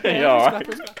 Yeah, alright.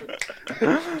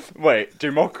 Wait,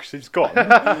 democracy's gone.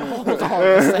 Hold on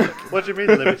a sec. What do you mean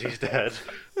liberty's dead?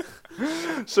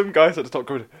 Some guys at the top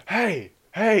going, hey,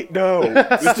 no,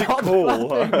 this is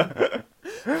cool.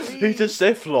 He's a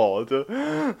Sith Lord.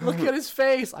 Look at his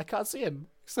face. I can't see him.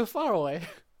 He's so far away.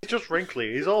 He's just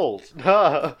wrinkly. He's old.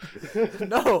 No.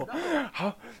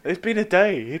 It's been a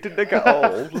day. He didn't get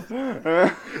old.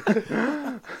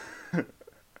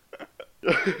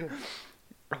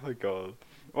 Oh my god.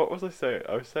 What was I saying?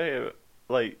 I was saying,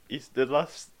 like, the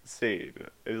last scene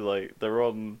is like, they're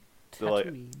on,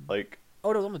 Tatooine. like...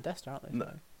 Oh, they're on the Death Star, aren't they?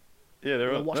 No. Yeah,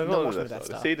 they're on watching the the Death Death Star.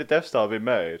 Star. See the Death Star being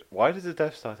made. Why does the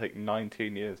Death Star take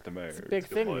 19 years to make? It's a big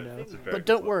thing, you point. know. That's a very But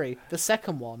don't good point. worry, the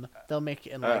second one, they'll make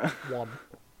it in like one.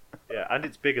 Yeah, and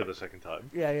it's bigger the second time.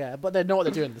 Yeah, but they know what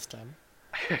they're doing this time.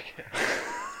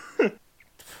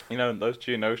 You know, those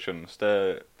Geonosians,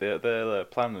 they're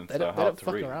planning They so don't hard to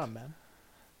fuck read. around, man.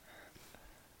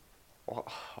 What?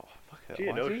 Oh, fuck it.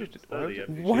 Geonosians, they're the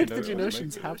MVP. Why did the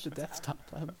Geonosians Geonosians have the Death Star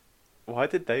plan? Why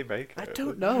did they make it? I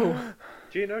don't know.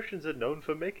 Geonosians are known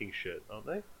for making shit, aren't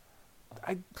they?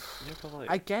 I Yeah, but,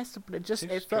 like, I guess, but it Seems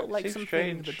felt stra- like seems something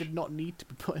strange. that did not need to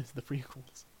be put into the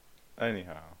prequels.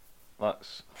 Anyhow,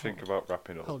 let's think about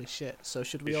wrapping up. Holy shit! So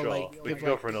should we Be all sure. like We give can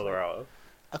go like for another hour.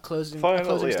 a closing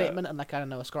Final, yeah. statement and like I don't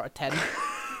know a score of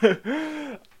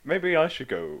 10? Maybe I should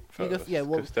go You first. go, yeah,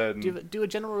 well, 'cause then... do a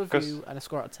general review and a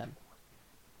score out of 10.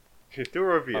 Do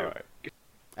a review. Alright,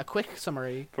 A quick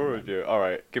summary. for a review.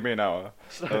 Alright, give me an hour.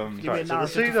 Give me Right, an so hour the and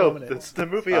scene 54 minutes. the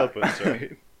movie opens,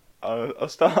 right? I'll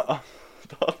start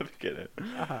at the beginning.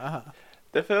 Uh-huh.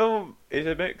 The film is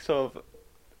a mix of,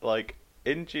 like,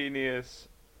 ingenious...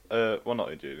 well,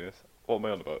 not ingenious. What am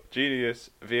I on about? Genius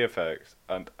VFX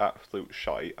and absolute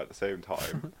shite at the same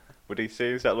time. With these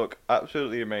scenes that look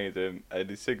absolutely amazing and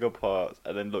these single parts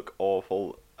and then look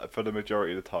awful for the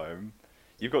majority of the time.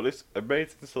 You've got this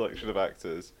amazing selection of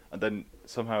actors and then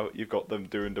somehow you've got them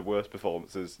doing the worst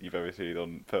performances you've ever seen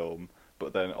on film.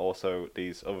 But then also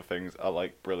these other things are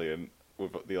like brilliant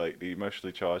with the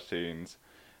emotionally charged scenes.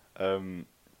 The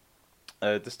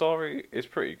story is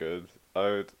pretty good.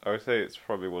 I would say it's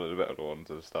probably one of the better ones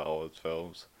of the Star Wars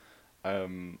films.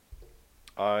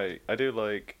 I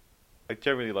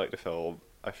generally like the film.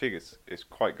 I think it's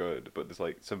quite good, but there's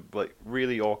like some like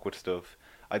really awkward stuff.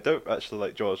 I don't actually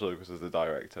like George Lucas as the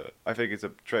director. I think he's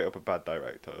a straight up a bad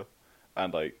director,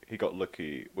 and like he got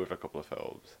lucky with a couple of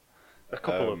films. A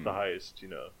couple of the highest,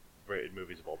 rated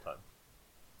movies of all time.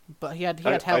 But he had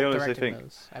help directing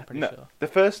those. I'm pretty sure.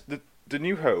 The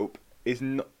New Hope is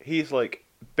not. He's like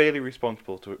barely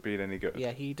responsible to it being any good.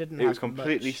 Yeah, he didn't. It was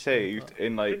completely saved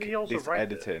in like his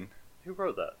editing. Who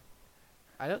wrote that?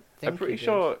 I don't think. I'm pretty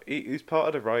sure he's part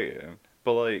of the writing,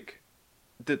 but like,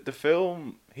 the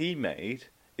film he made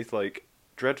is like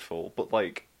dreadful, but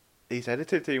like his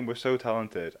editing team was so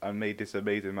talented and made this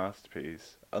amazing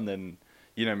masterpiece, and then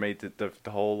made the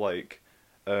whole like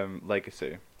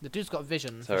legacy. The dude's got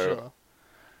vision for sure.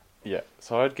 Yeah,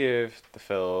 so I'd give the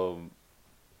film,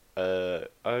 I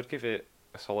would give it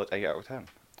a solid 8 out of 10.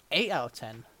 8 out of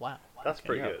 10. Wow. That's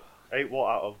pretty good. 8 what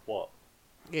out of what?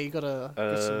 Yeah, you gotta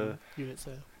give some units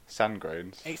there. Sand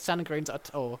grains. 8 sand grains out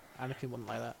of... Oh, Anakin wouldn't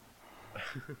like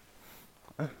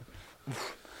that.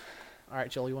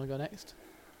 Alright, Joel, you want to go next?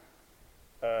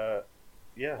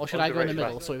 Yeah. Or should I go in the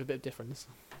middle so we have a bit of difference?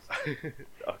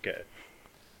 Okay.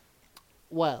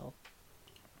 Well,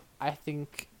 I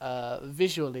think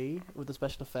visually with the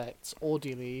special effects,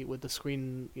 audially with the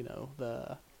screen,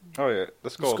 the... Oh yeah, the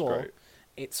score's great.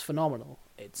 It's phenomenal.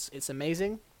 It's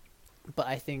amazing, but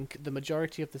I think the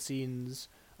majority of the scenes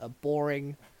are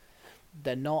boring.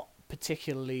 They're not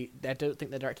particularly... I don't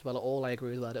think they're directed well at all. I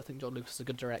agree with that. I don't think John Lucas is a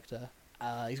good director.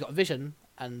 He's got vision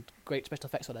and great special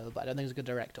effects or whatever, but I don't think he's a good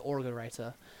director or a good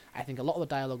writer. I think a lot of the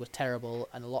dialogue was terrible,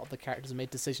 and a lot of the characters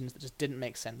made decisions that just didn't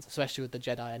make sense, especially with the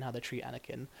Jedi and how they treat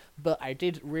Anakin. But I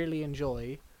did really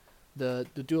enjoy the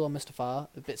duel on Mustafar,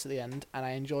 the bits at the end, and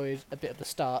I enjoyed a bit of the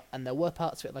start, and there were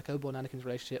parts of it, like Obi-Wan and Anakin's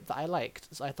relationship, that I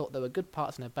liked. So I thought there were good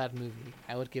parts in a bad movie.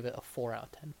 I would give it a 4 out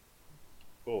of 10.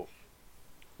 Oof.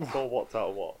 4 what's out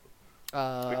of what? We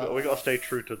got to stay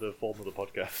true to the form of the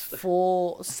podcast.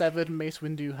 4 7 Mace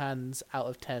Windu hands out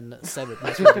of 10 7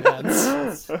 Mace Windu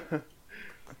hands.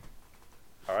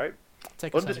 Alright.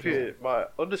 Undisputed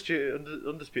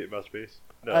masterpiece.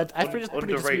 No, I've been pretty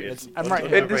underrated. disputed. I'm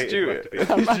right Indisputed.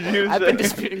 I've been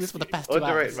disputing this for the past 2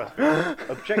 hours.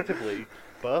 Objectively,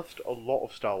 birthed a lot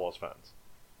of Star Wars fans.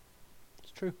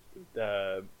 It's true.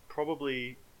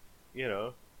 Probably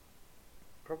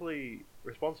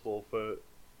responsible for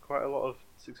quite a lot of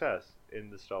success in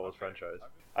the Star Wars franchise.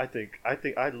 I think I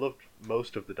loved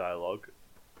most of the dialogue.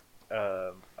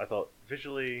 I thought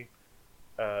visually,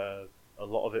 a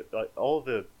lot of it, like all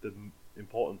the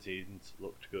important scenes,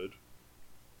 looked good.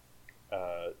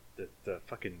 The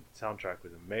fucking soundtrack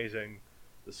was amazing.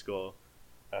 The score,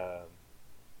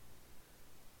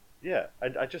 yeah,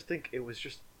 and I just think it was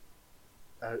just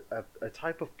a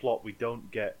type of plot we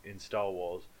don't get in Star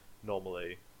Wars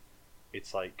normally.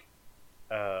 It's like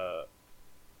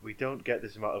we don't get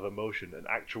this amount of emotion and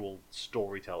actual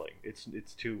storytelling. It's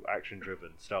too action driven,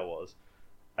 Star Wars,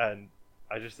 and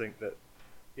I just think that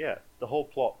the whole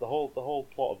plot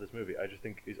of this movie I just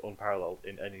think is unparalleled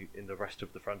in the rest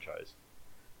of the franchise.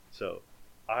 So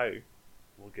I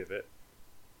will give it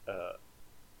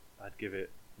I'd give it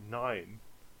 9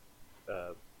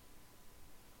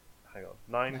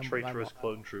 9 traitorous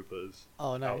clone troopers.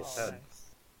 Oh, nice. Out of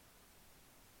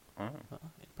 10. Oh,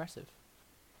 Impressive.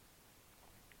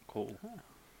 cool.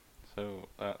 So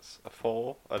that's a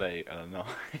 4, an 8, and a 9.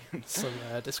 Some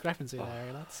discrepancy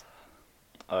there, lads.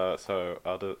 So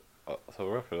so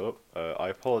wrap it up. I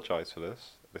apologise for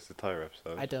this entire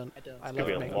episode. I don't. It's I gonna love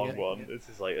be a long one. This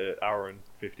is like an hour and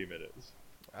 50 minutes.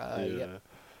 Yeah.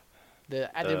 The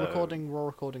raw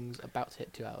recording's about to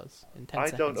hit 2 hours in 10 I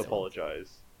seconds. don't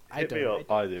apologise. Hit me up.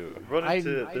 I do. Run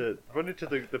into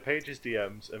the page's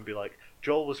DMs and be like,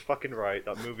 Joel was fucking right.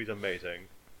 That movie's amazing.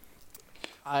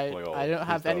 I don't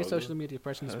have any social media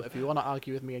presence, but if you want to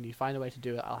argue with me and you find a way to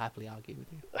do it, I'll happily argue with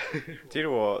you. Do you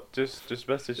know what? Just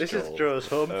message This Joel. is Joel's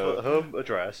home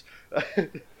address.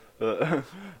 Okay, Yeah.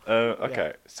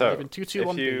 so I live in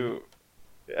 221B. if you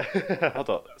hold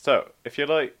on, so if you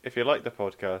like the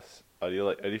podcast and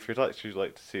if you'd actually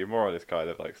like to see more of this kind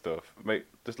of like stuff,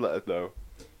 just let us know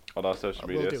on our social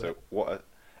We'll media. do So it.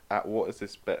 what is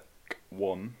this spec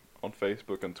 1 on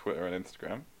Facebook and Twitter and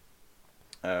Instagram.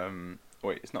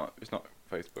 Wait, it's not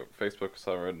Facebook. Facebook's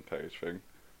our own page thing.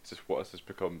 It's just what has this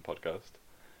become podcast.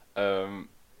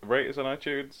 Rate us on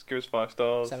iTunes. Give us 5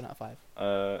 stars. 7 out of 5.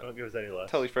 Don't give us any less.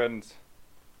 Tell your friends.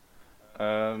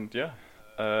 And yeah,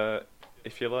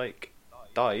 if you like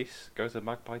dice, go to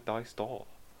Magpie Dice Store.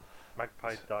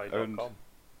 MagpieDie.com.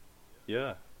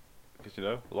 Yeah,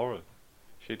 because Lauren,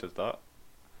 she does that.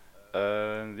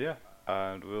 And yeah,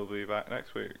 and we'll be back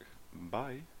next week.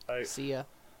 Bye. Bye. See ya.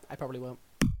 I probably won't.